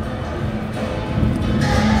bin.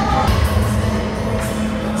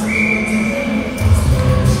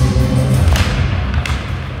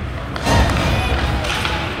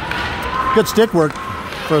 Good stick work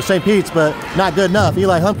for St. Pete's, but not good enough.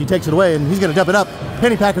 Eli Humke takes it away, and he's going to dump it up.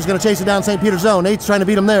 Pennypacker's going to chase it down St. Peter's zone. 8's trying to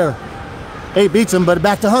beat him there. 8 beats him, but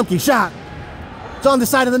back to Humke. Shot. It's on the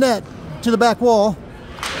side of the net to the back wall.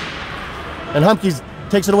 And Humke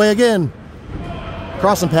takes it away again.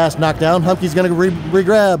 Crossing pass knocked down. Humke's going to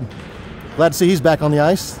re-grab. Glad to see he's back on the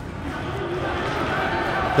ice.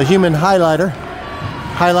 The human highlighter.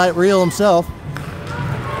 Highlight reel himself.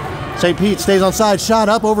 St. Pete stays on side. Shot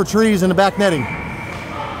up over trees in the back netting.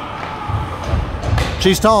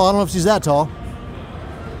 She's tall. I don't know if she's that tall.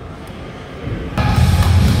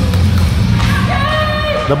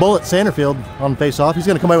 The bullet, Sanderfield, on face-off. He's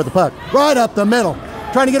going to come away with the puck. Right up the middle.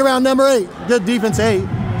 Trying to get around number 8. Good defense, 8.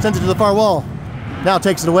 Sends it to the far wall. Now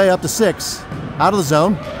takes it away up to 6. Out of the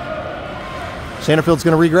zone. Sanderfield's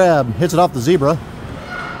going to re-grab. Hits it off the zebra.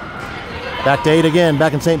 Back to 8 again.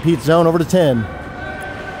 Back in St. Pete's zone. Over to 10.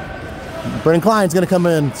 Brennan Klein's going to come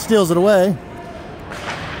in. Steals it away.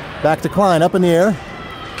 Back to Klein. Up in the air.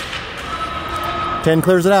 10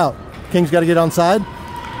 clears it out. King's got to get onside.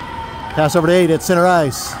 Pass over to 8 at center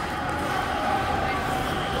ice.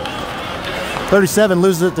 37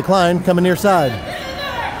 loses it to Klein, coming near side.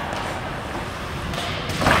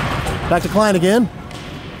 Back to Klein again.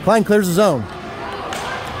 Klein clears the zone.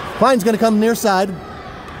 Klein's going to come near side.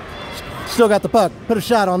 Still got the puck. Put a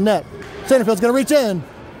shot on net. Sanderfield's going to reach in.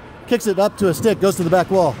 Kicks it up to a stick. Goes to the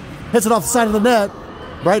back wall. Hits it off the side of the net.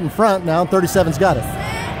 Right in front now. 37's got it.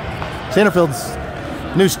 Sanderfield's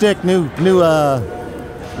new stick, new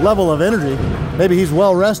level of energy. Maybe he's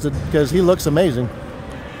well rested because he looks amazing.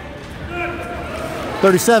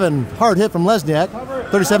 37, hard hit from Lesniak.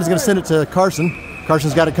 37's going to send it to Carson.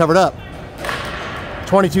 Carson's got it covered up.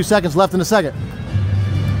 22 seconds left in the second.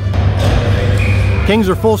 Kings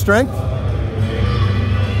are full strength.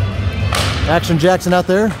 Action Jackson out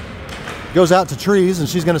there. Goes out to trees, and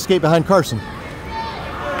she's going to skate behind Carson.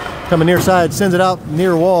 Coming near side, sends it out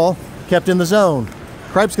near wall. Kept in the zone.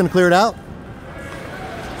 Kripe's going to clear it out.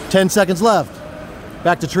 10 seconds left.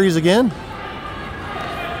 Back to trees again.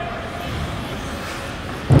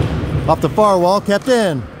 Off the far wall, kept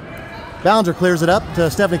in. Ballinger clears it up to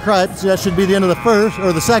Stephanie Kripe. So that should be the end of the first,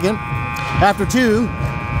 or the second. After 2,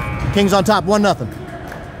 Kings on top,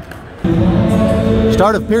 1-0.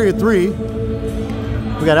 Start of period 3.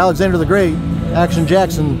 We got Alexander the Great, Action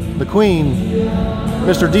Jackson, the Queen,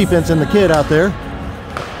 Mr. Defense, and the Kid out there.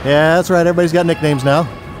 Yeah, that's right, everybody's got nicknames now.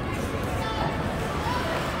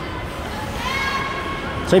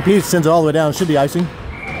 St. Peter's sends it all the way down. It should be icing.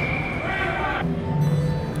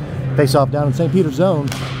 Face off down in St. Peter's zone.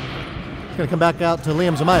 It's going to come back out to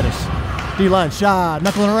Liam Zamitis. D-line shot,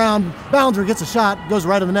 knuckling around. Ballinger gets a shot, goes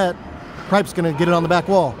right in the net. Kripe's going to get it on the back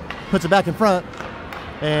wall. Puts it back in front.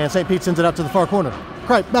 And St. Pete sends it out to the far corner.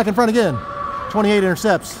 Kripe back in front again. 28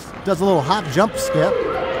 intercepts. Does a little hop jump skip.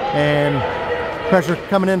 And pressure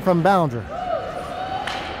coming in from Ballinger.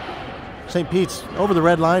 St. Pete's over the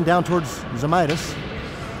red line, down towards Zamitis.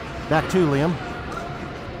 Back to Liam.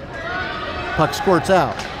 Puck squirts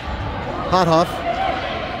out. Pothoff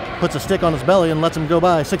puts a stick on his belly and lets him go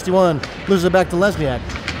by. 61 loses it back to Lesniak.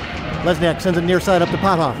 Lesniak sends it near side up to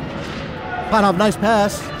Pothoff. Pothoff, nice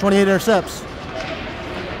pass. 28 intercepts.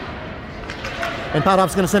 And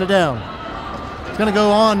Pothoff's going to send it down. It's going to go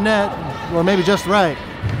on net, or maybe just right.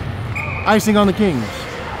 Icing on the Kings.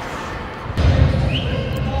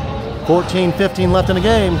 14-15 left in the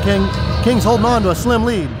game. Kings holding on to a slim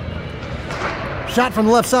lead. Shot from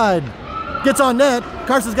the left side. Gets on net.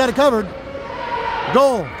 Carson's got it covered.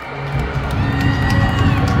 Goal.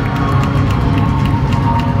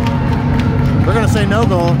 We're going to say no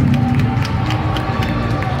goal.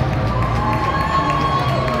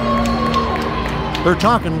 They're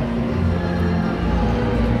talking.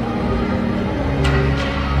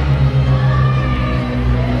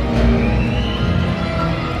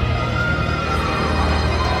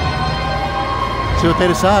 See what they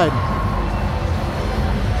decide.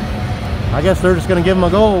 I guess they're just going to give them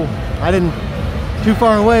a goal. I didn't too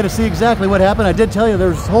far away to see exactly what happened. I did tell you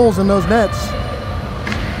there's holes in those nets.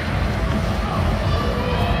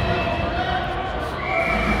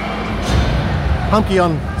 Humke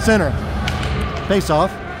on center. Face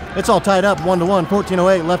off. It's all tied up 1-1.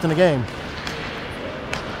 14:08 left in the game.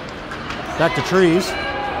 Back to Trees.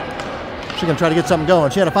 She's going to try to get something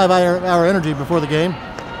going. She had a 5-hour energy before the game.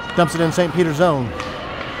 Dumps it in St. Peter's zone.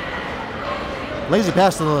 Lazy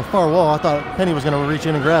pass to the far wall. I thought Penny was going to reach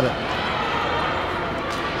in and grab it.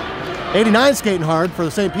 89 skating hard for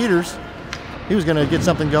the St. Peter's. He was going to get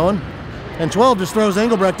something going. And 12 just throws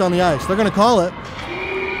Engelbrecht on the ice. They're going to call it.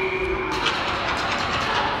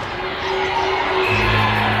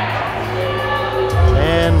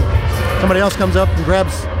 And somebody else comes up and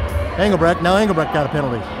grabs Engelbrecht. Now Engelbrecht got a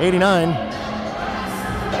penalty. 89.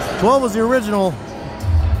 12 was the original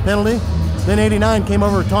penalty. Then 89 came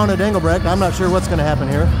over, taunted Engelbrecht. I'm not sure what's going to happen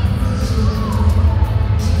here.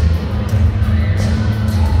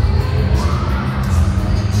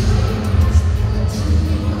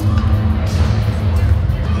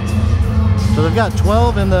 So they've got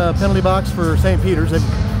 12 in the penalty box for St. Peter's. They've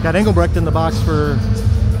got Engelbrecht in the box for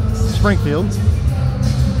Springfield.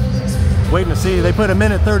 Waiting to see. They put a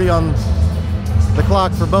minute 30 on the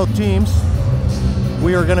clock for both teams.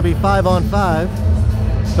 We are going to be 5-on-5.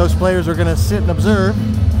 Those players are going to sit and observe.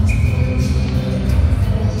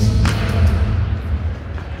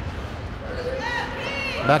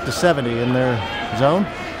 Back to 70 in their zone.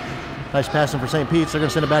 Nice passing for St. Pete's. They're going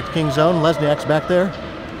to send it back to King's zone. Lesniak's back there.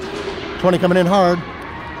 20 coming in hard.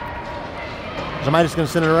 Zamaitis going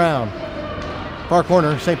to send it around. Far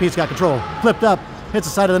corner. St. Pete's got control. Flipped up. Hits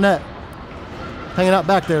the side of the net. Hanging out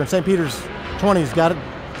back there. And St. Peter's 20's got it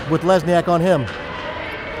with Lesniak on him.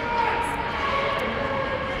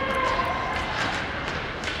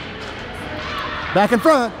 Back in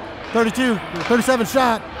front, 37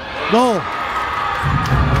 shot, goal.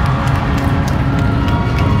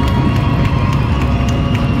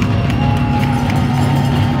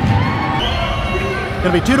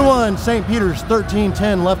 Gonna be 2-1, St. Peter's,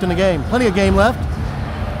 13-10 left in the game. Plenty of game left.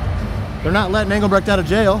 They're not letting Engelbrecht out of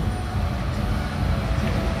jail.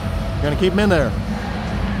 Gonna keep him in there.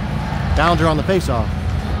 Ballinger on the faceoff.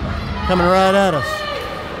 Coming right at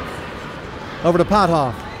us. Over to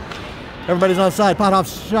Pothoff. Everybody's on side.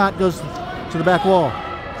 Pothoff's shot goes to the back wall.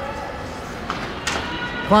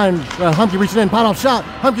 Klein, Humke reaches in. Pothoff's shot.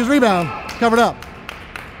 Humke's rebound. Covered up.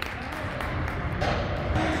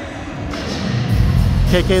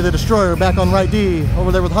 KK the Destroyer back on right D.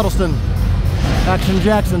 Over there with Huddleston. Action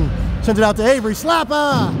Jackson sends it out to Avery.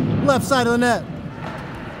 Slappa! Left side of the net.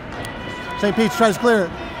 St. Pete's tries to clear it.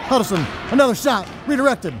 Huddleston, another shot.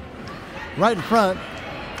 Redirected. Right in front.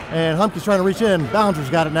 And Humke's trying to reach in. Ballinger's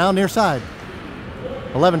got it now, near side.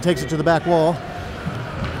 11 takes it to the back wall.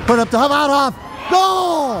 Put it up to Pothoff.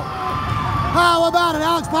 Goal! How about it?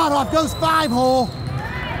 Alex Pothoff goes 5-hole.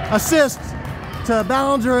 Assist to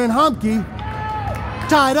Ballinger and Humke.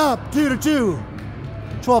 Tied up, 2-2.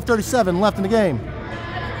 12:37 left in the game.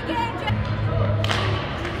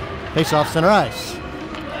 Face off center ice.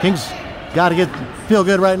 Kings got to feel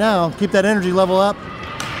good right now. Keep that energy level up.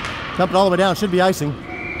 Dump it all the way down. Should be icing.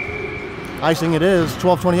 Icing it is.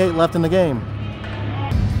 12:28 left in the game.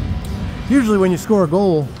 Usually when you score a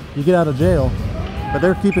goal, you get out of jail. But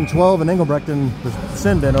they're keeping 12 and Engelbrecht in the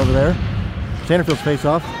sin bin over there. Sanderfield's face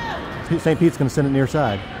off. St. Pete's going to send it near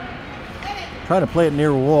side. Trying to play it near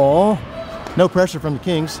a wall. No pressure from the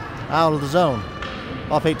Kings. Out of the zone.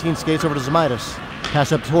 Off 18 skates over to Zamaitis.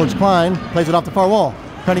 Pass up towards Klein. Plays it off the far wall.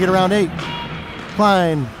 Trying to get around 8.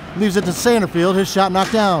 Klein leaves it to Sanderfield. His shot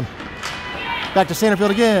knocked down. Back to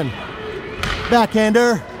Sanderfield again.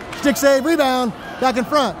 Backhander. Stick save. Rebound. Back in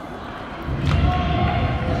front.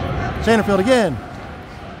 Sanderfield again.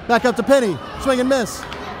 Back up to Penny. Swing and miss.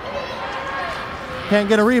 Can't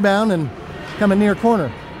get a rebound and coming near corner.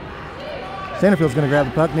 Sanderfield's going to grab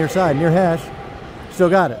the puck near side, near hash. Still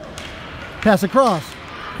got it. Pass across.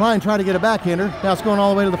 Klein tried to get a backhander. Now it's going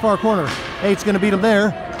all the way to the far corner. 8's going to beat him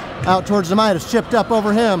there. Out towards Zamaitis. Chipped up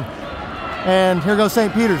over him. And here goes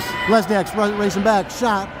St. Peter's. Lesniak's racing back.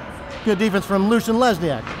 Shot. Good defense from Lucian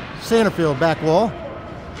Lesniak. Sanderfield back wall.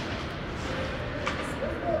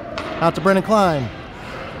 Out to Brennan Klein.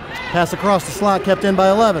 Pass across the slot, kept in by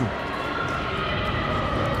 11.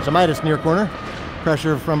 Zamitis near corner.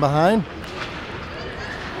 Pressure from behind.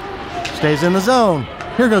 Stays in the zone.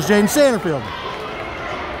 Here goes Jaden Sanderfield.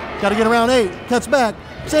 Got to get around 8. Cuts back.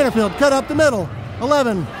 Sanderfield cut up the middle.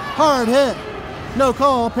 11. Hard hit. No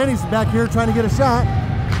call. Penny's back here trying to get a shot.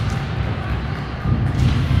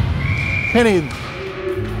 Penny,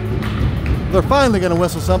 they're finally going to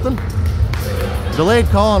whistle something. Delayed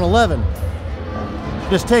call on 11.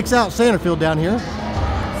 Just takes out Sanderfield down here.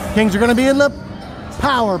 Kings are going to be in the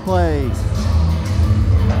power play.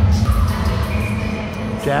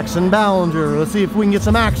 Jackson Ballinger. Let's see if we can get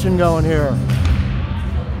some action going here.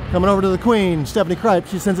 Coming over to the queen, Stephanie Kripe.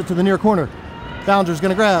 She sends it to the near corner. Ballinger's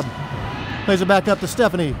going to grab. Plays it back up to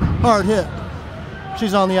Stephanie. Hard hit.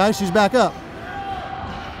 She's on the ice. She's back up.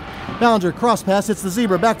 Ballinger, cross pass, hits the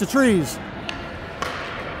zebra. Back to Trees.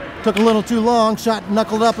 Took a little too long. Shot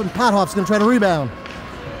knuckled up, and Pothoff's going to try to rebound.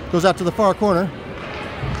 Goes out to the far corner.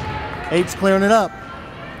 8's clearing it up.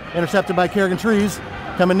 Intercepted by Kerrigan Trees.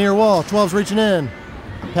 Coming near wall. 12's reaching in.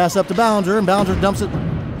 Pass up to Ballinger, and Ballinger dumps it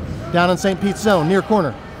down in St. Pete's zone, near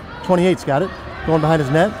corner. 28's got it. Going behind his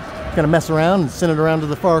net. Going to mess around and send it around to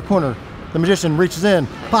the far corner. The Magician reaches in.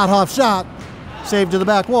 Pothoff shot. Saved to the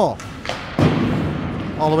back wall.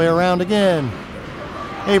 All the way around again.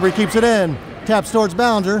 Avery keeps it in. Taps towards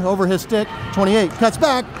Ballinger, over his stick. 28 cuts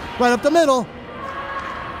back, right up the middle.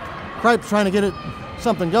 Kripe's trying to get it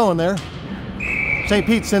something going there. St.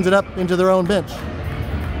 Pete sends it up into their own bench.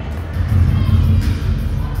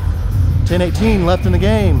 10:18 left in the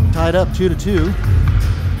game. Tied up 2-2.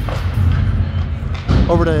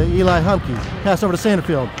 Over to Eli Humke. Pass over to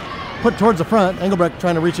Sanderfield. Put towards the front. Engelbrecht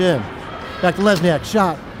trying to reach in. Back to Lesniak.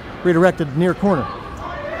 Shot. Redirected near corner.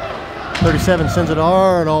 37 sends it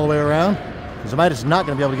hard all the way around. Zamitis is not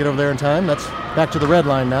going to be able to get over there in time. That's back to the red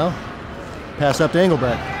line now. Pass up to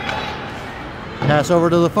Engelbrecht. Pass over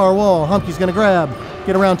to the far wall. Humke's going to grab.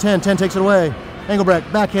 Get around 10. 10 takes it away.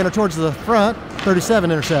 Engelbrecht backhander towards the front.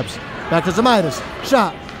 37 intercepts. Back to Zamitis.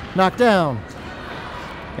 Shot. Knocked down.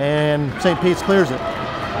 And St. Pete's clears it.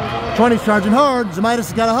 20's charging hard. Zamitis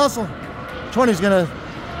has got to hustle. 20's going to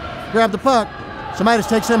grab the puck. Zamitis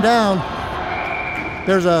takes him down.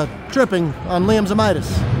 There's a tripping on Liam Zamitis.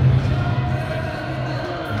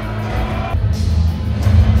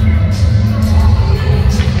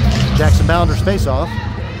 Jackson Ballinger's face-off.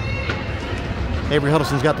 Avery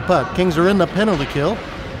Huddleston's got the puck. Kings are in the penalty kill.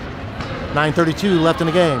 9:32 left in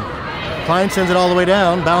the game. Klein sends it all the way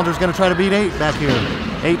down. Ballinger's going to try to beat 8 back here.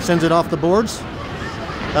 8 sends it off the boards.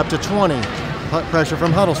 Up to 20. Pressure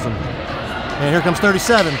from Huddleston. And here comes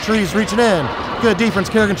 37. Trees reaching in. Good defense,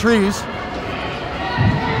 Kerrigan Trees.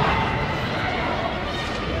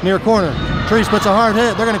 Near corner. Trees puts a hard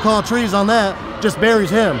hit. They're going to call Trees on that. Just buries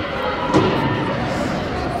him.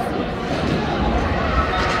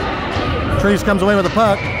 Trees comes away with the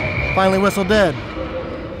puck. Finally whistled dead.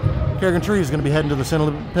 Kerrigan Trees is going to be heading to the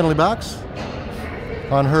penalty box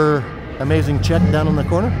on her amazing check down in the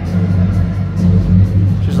corner.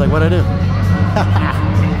 She's like, what'd I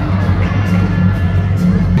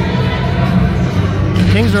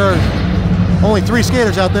do? Kings are only 3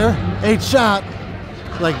 skaters out there. 8 shot.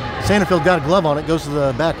 Like Sanderfield got a glove on it, goes to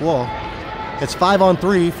the back wall. It's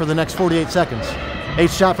 5-on-3 for the next 48 seconds. 8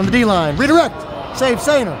 shot from the D-line. Redirect. Save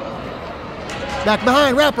Sainer. Back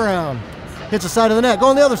behind, wraparound. Hits the side of the net. Go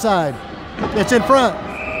on the other side. It's in front.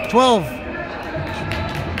 12.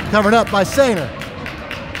 Covered up by Sainer.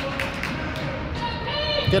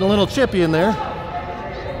 Getting a little chippy in there.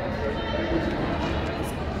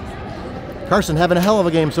 Carson having a hell of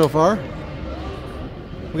a game so far.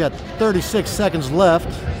 We got 36 seconds left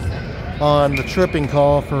on the tripping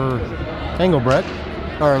call for Engelbrecht,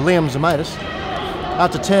 or Liam Zamitis.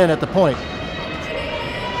 Out to 10 at the point.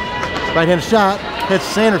 Right-handed shot, hits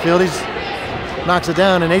Sanderfield. He knocks it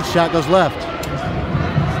down, and 8 shot goes left.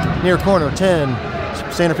 Near corner, 10.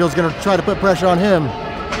 Sanderfield's going to try to put pressure on him.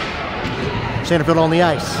 Sanderfield on the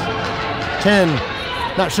ice. 10,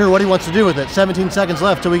 not sure what he wants to do with it. 17 seconds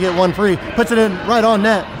left till we get one free. Puts it in right on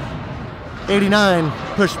net. 89,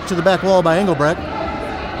 pushed to the back wall by Engelbrecht.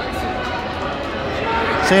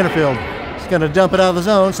 Sanderfield is going to dump it out of the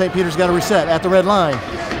zone. St. Peter's got to reset at the red line.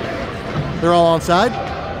 They're all onside.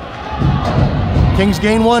 Kings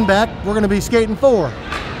gain 1 back. We're going to be skating 4.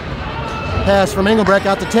 Pass from Engelbrecht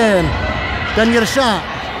out to 10. Doesn't get a shot.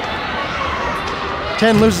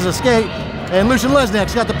 10 loses a skate. And Lucian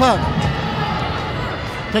Lesniak's got the puck.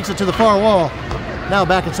 Takes it to the far wall. Now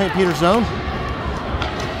back in St. Peter's zone.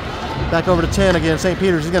 Back over to 10 again. St.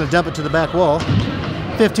 Peter's is going to dump it to the back wall.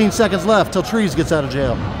 15 seconds left till Trees gets out of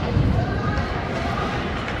jail.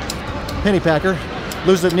 Pennypacker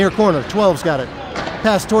loses it near corner. 12's got it.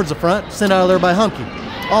 Pass towards the front. Sent out of there by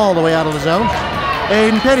Humke. All the way out of the zone.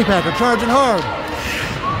 Aiden Pennypacker charging hard.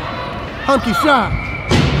 Humke shot.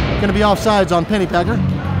 Going to be offsides on Pennypacker.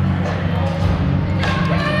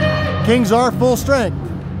 Kings are full strength.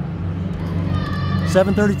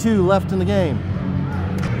 7:32 left in the game.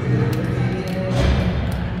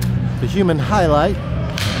 The human highlight,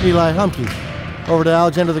 Eli Humke. Over to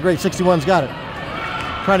Alexander the Great. 61's got it.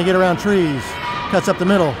 Trying to get around Trees. Cuts up the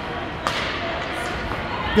middle.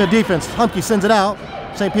 Good defense. Humke sends it out.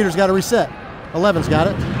 St. Peter's got to reset. 11's got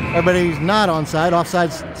it. Everybody's not onside.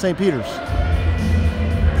 Offside's St. Peter's.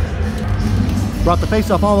 Brought the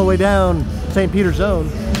faceoff all the way down St. Peter's zone.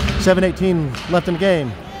 7:18 left in the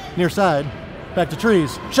game. Near side. Back to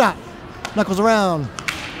Trees. Shot. Knuckles around.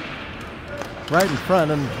 Right in front.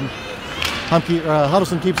 And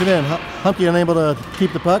Huddleston keeps it in. Humke unable to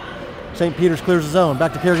keep the puck. St. Peter's clears the zone.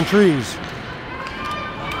 Back to Kerrigan Trees.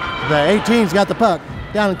 The 18's got the puck.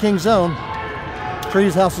 Down in King's zone.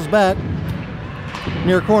 Trees hustles back.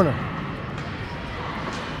 Near corner.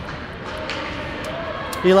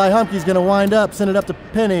 Eli Humke's going to wind up. Send it up to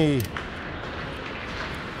Penny.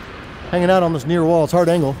 Hanging out on this near wall. It's hard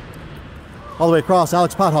angle. All the way across.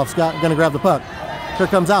 Alex Pothoff's going to grab the puck. Here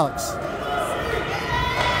comes Alex.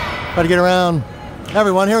 Try to get around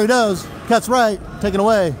everyone. Here he does. Cuts right. Taken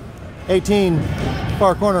away. 18.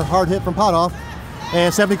 Far corner. Hard hit from Pothoff.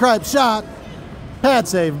 And Stephanie Kripe. Shot. Pad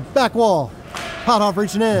save. Back wall. Pothoff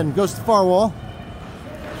reaching in. Goes to the far wall.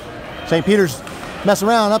 St. Peter's mess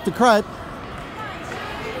around. Up to Kripe.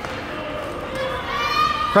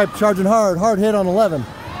 Kripe charging hard. Hard hit on 11.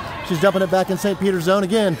 She's dumping it back in St. Peter's zone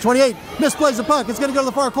again. 28. Misplays the puck. It's going to go to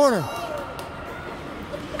the far corner.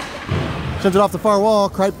 Sends it off the far wall.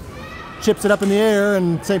 Kripe chips it up in the air,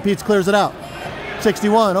 and St. Pete's clears it out.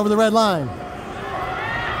 61 over the red line.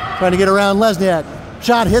 Trying to get around Lesniak.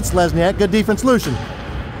 Shot hits Lesniak. Good defense, Lucian.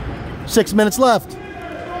 6 minutes left.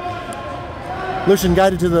 Lucian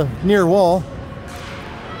guided to the near wall.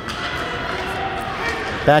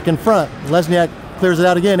 Back in front. Lesniak clears it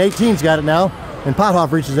out again. 18's got it now. And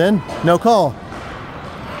Pothoff reaches in. No call.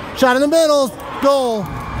 Shot in the middle. Goal.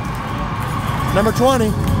 Number 20.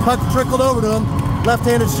 Puck trickled over to him.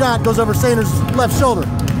 Left-handed shot goes over Saner's left shoulder.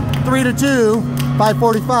 3-2.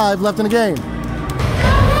 5:45 left in the game.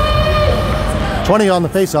 20 on the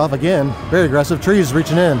faceoff again. Very aggressive. Trees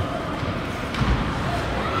reaching in.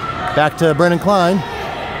 Back to Brennan Klein.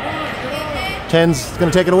 10's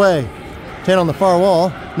going to take it away. 10 on the far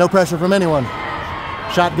wall. No pressure from anyone.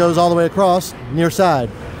 Shot goes all the way across, near side.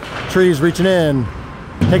 Trees reaching in.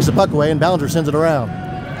 Takes the puck away, and Ballinger sends it around.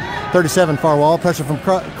 37 far wall. Pressure from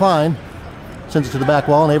Klein. Sends it to the back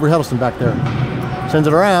wall, and Avery Huddleston back there. Sends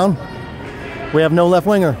it around. We have no left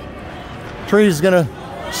winger. Trees is going to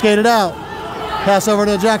skate it out. Pass over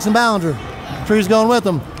to Jackson Ballinger. Trees going with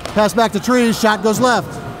him. Pass back to Trees. Shot goes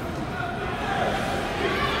left.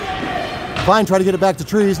 Klein tried to get it back to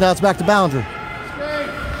Trees. Now it's back to Ballinger.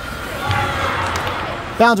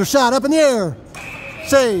 Ballinger shot up in the air.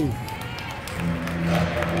 Save.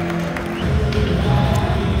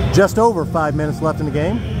 Just over 5 minutes left in the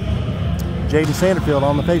game. Jaden Sanderfield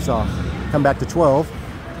on the faceoff. Come back to 12.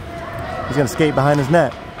 He's going to skate behind his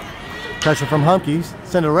net. Pressure from Humke.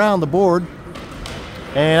 Send it around the board.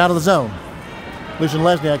 And out of the zone. Lucian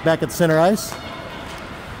Lesniak back at the center ice.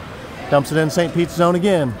 Dumps it in St. Pete's zone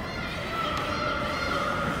again.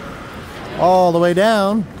 All the way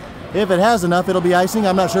down. If it has enough, it'll be icing.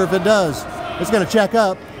 I'm not sure if it does. It's going to check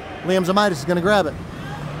up. Liam Zamaitis is going to grab it.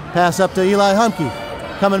 Pass up to Eli Humke.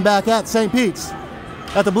 Coming back at St. Pete's.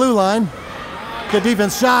 At the blue line. Good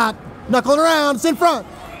defense shot. Knuckling around. It's in front.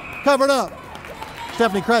 Covered up.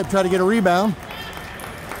 Stephanie Kripe tried to get a rebound.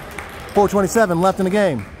 4:27 left in the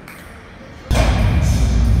game.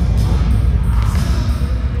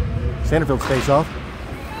 Sanderfield's face off.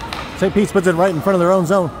 St. Pete's puts it right in front of their own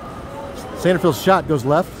zone. Sanderfield's shot goes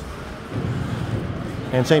left.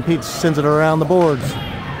 And St. Pete's sends it around the boards.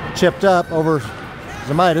 Chipped up over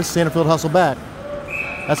Zamaitis. Sanderfield hustle back.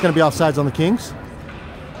 That's going to be offsides on the Kings.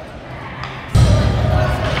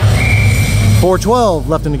 4:12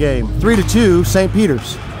 left in the game. 3-2 St.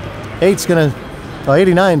 Peter's.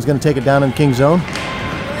 89's going to take it down in King's zone.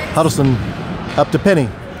 Huddleston up to Penny.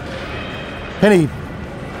 Penny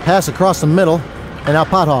pass across the middle, and now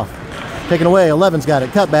Pothoff. Taken away, 11's got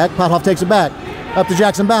it. Cut back, Pothoff takes it back. Up to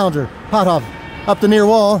Jackson Ballinger. Pothoff up the near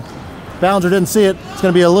wall. Ballinger didn't see it. It's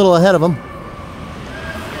going to be a little ahead of him.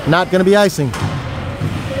 Not going to be icing.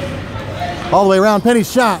 All the way around,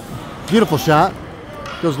 Penny's shot. Beautiful shot.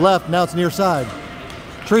 Goes left, now it's near side.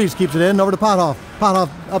 Trees keeps it in, over to Pothoff. Pothoff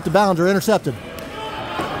up to Ballinger, intercepted.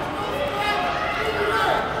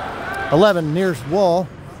 11 near wall.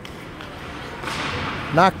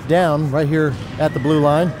 Knocked down right here at the blue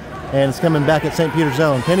line. And it's coming back at St. Peter's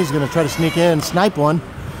zone. Penny's gonna try to sneak in, snipe one.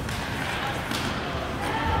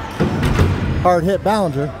 Hard hit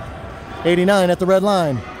Ballinger. 89 at the red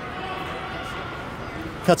line.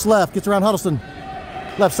 Cuts left, gets around Huddleston.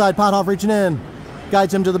 Left side, Pothoff reaching in.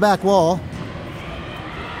 Guides him to the back wall.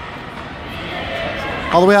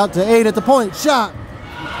 All the way out to 8 at the point. Shot.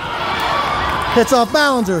 Hits off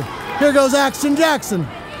Ballinger. Here goes Action Jackson.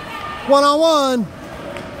 One-on-one.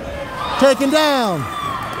 Taken down.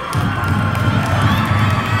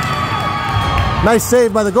 Nice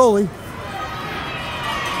save by the goalie.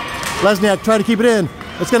 Lesniak tried to keep it in.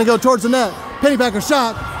 It's going to go towards the net. Pennypacker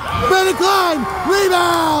shot. Brandon Klein.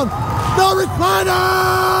 Rebound. The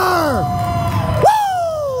recliner.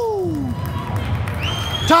 Woo!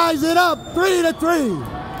 Ties it up 3-3.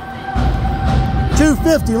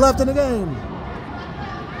 2:50 left in the game.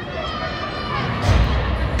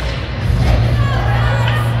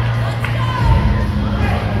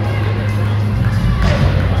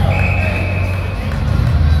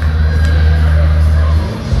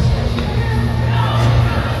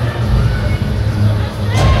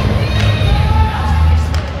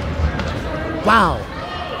 Wow,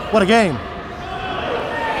 what a game.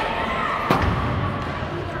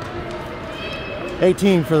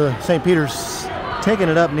 18 for the St. Peter's, taking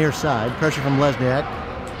it up near side. Pressure from Lesniak.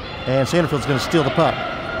 And Sanderfield's going to steal the puck.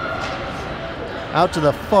 Out to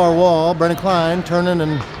the far wall. Brendan Klein turning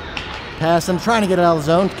and passing, trying to get it out of the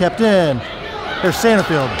zone. Kept in. There's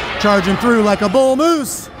Sanderfield charging through like a bull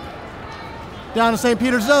moose. Down to St.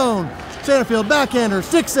 Peter's zone. Sanderfield backhander,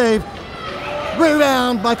 stick save.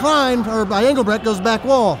 Rebound by Klein, or by Engelbrecht, goes back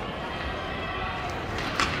wall.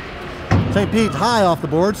 St. Pete's high off the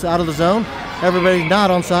boards, out of the zone. Everybody not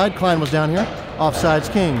onside. Klein was down here. Offsides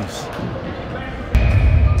Kings.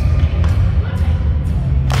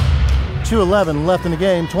 2:11 left in the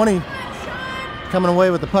game. 20 coming away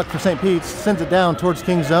with the puck for St. Pete's. Sends it down towards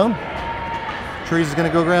Kings zone. Trees is going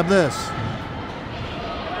to go grab this.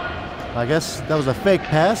 I guess that was a fake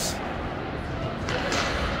pass.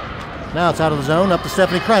 Now it's out of the zone, up to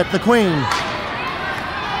Stephanie Kripe, the queen.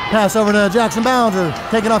 Pass over to Jackson Ballinger,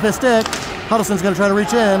 taking off his stick. Huddleston's gonna try to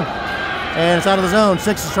reach in, and it's out of the zone.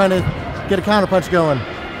 Six is trying to get a counterpunch going.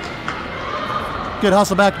 Good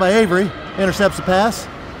hustle back by Avery, intercepts the pass.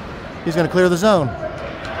 He's gonna clear the zone.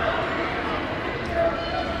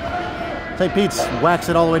 St. Pete's whacks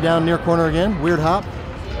it all the way down near corner again, weird hop.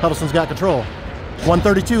 Huddleston's got control.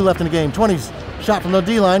 1:32 left in the game. 20's shot from the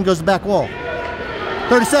D line, goes to back wall.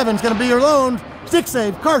 37 is going to be alone. Stick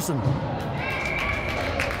save, Carson.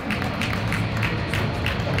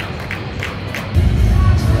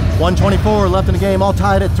 .124 left in the game, all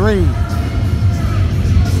tied at 3.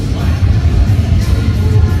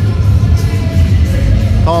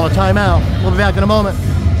 Calling a timeout. We'll be back in a moment.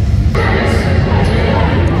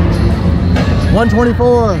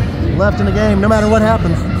 124 left in the game, no matter what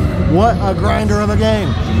happens. What a grinder of a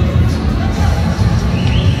game.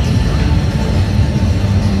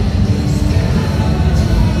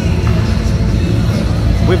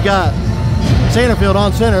 We've got Sanderfield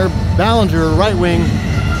on center, Ballinger right wing,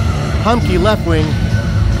 Humke left wing,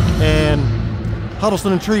 and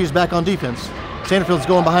Huddleston and Trees back on defense. Sanderfield's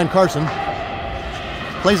going behind Carson.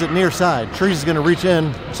 Plays it near side. Trees is going to reach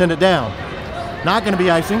in, send it down. Not going to be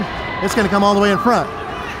icing. It's going to come all the way in front.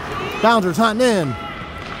 Ballinger's hunting in.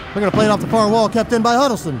 They're going to play it off the far wall, kept in by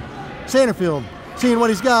Huddleston. Sanderfield, seeing what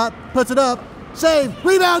he's got, puts it up. Save,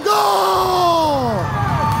 rebound, goal!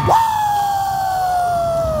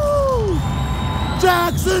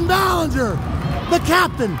 Jackson Ballinger, the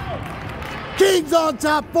captain. Kings on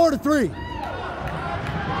top, 4-3.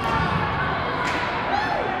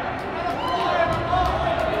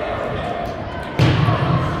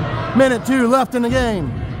 Minute 2 left in the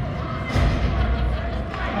game.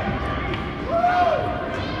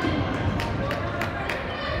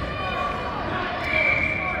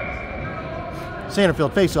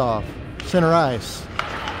 Sanderfield face off, center ice.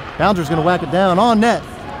 Ballinger's gonna whack it down on net.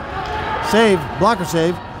 Save, blocker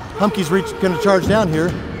save. Humke's going to charge down here.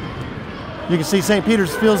 You can see St.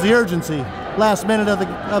 Peter's feels the urgency. Last minute of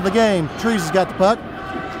the game. Trees has got the puck.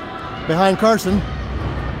 Behind Carson,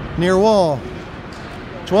 near wall.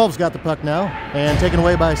 12's got the puck now, and taken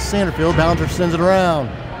away by Sanderfield. Ballinger sends it around.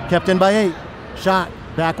 Kept in by 8. Shot,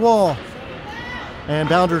 back wall. And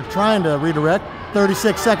Ballinger trying to redirect.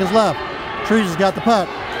 36 seconds left. Trees has got the puck.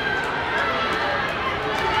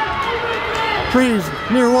 Trees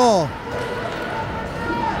near wall.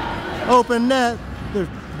 Open net. The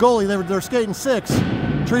goalie, they're skating 6.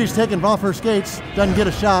 Trees taking off her skates, doesn't get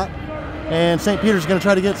a shot. And St. Peter's going to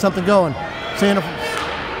try to get something going.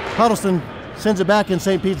 Huddleston sends it back in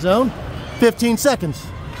St. Pete's zone. 15 seconds.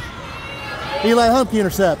 Eli Humpke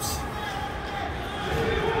intercepts.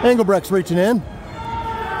 Engelbrecht's reaching in.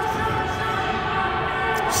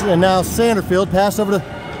 And now Sanderfield pass over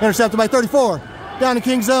to intercepted by 34. Down in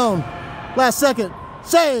King's zone. Last second.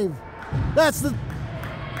 Save. That's the...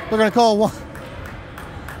 They're going to call one.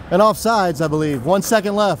 An offsides, I believe. 1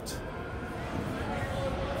 second left.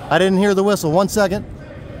 I didn't hear the whistle. 1 second.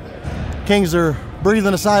 Kings are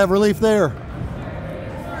breathing a sigh of relief there.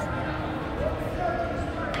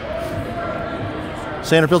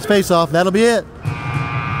 Sanderfield's face-off. That'll be it.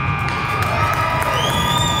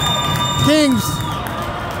 Kings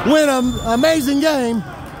win an amazing game,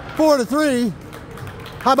 4-3.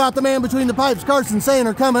 How about the man between the pipes, Carson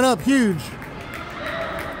Saner, coming up huge.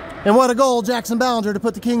 And what a goal, Jackson Ballinger, to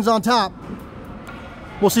put the Kings on top.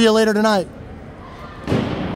 We'll see you later tonight.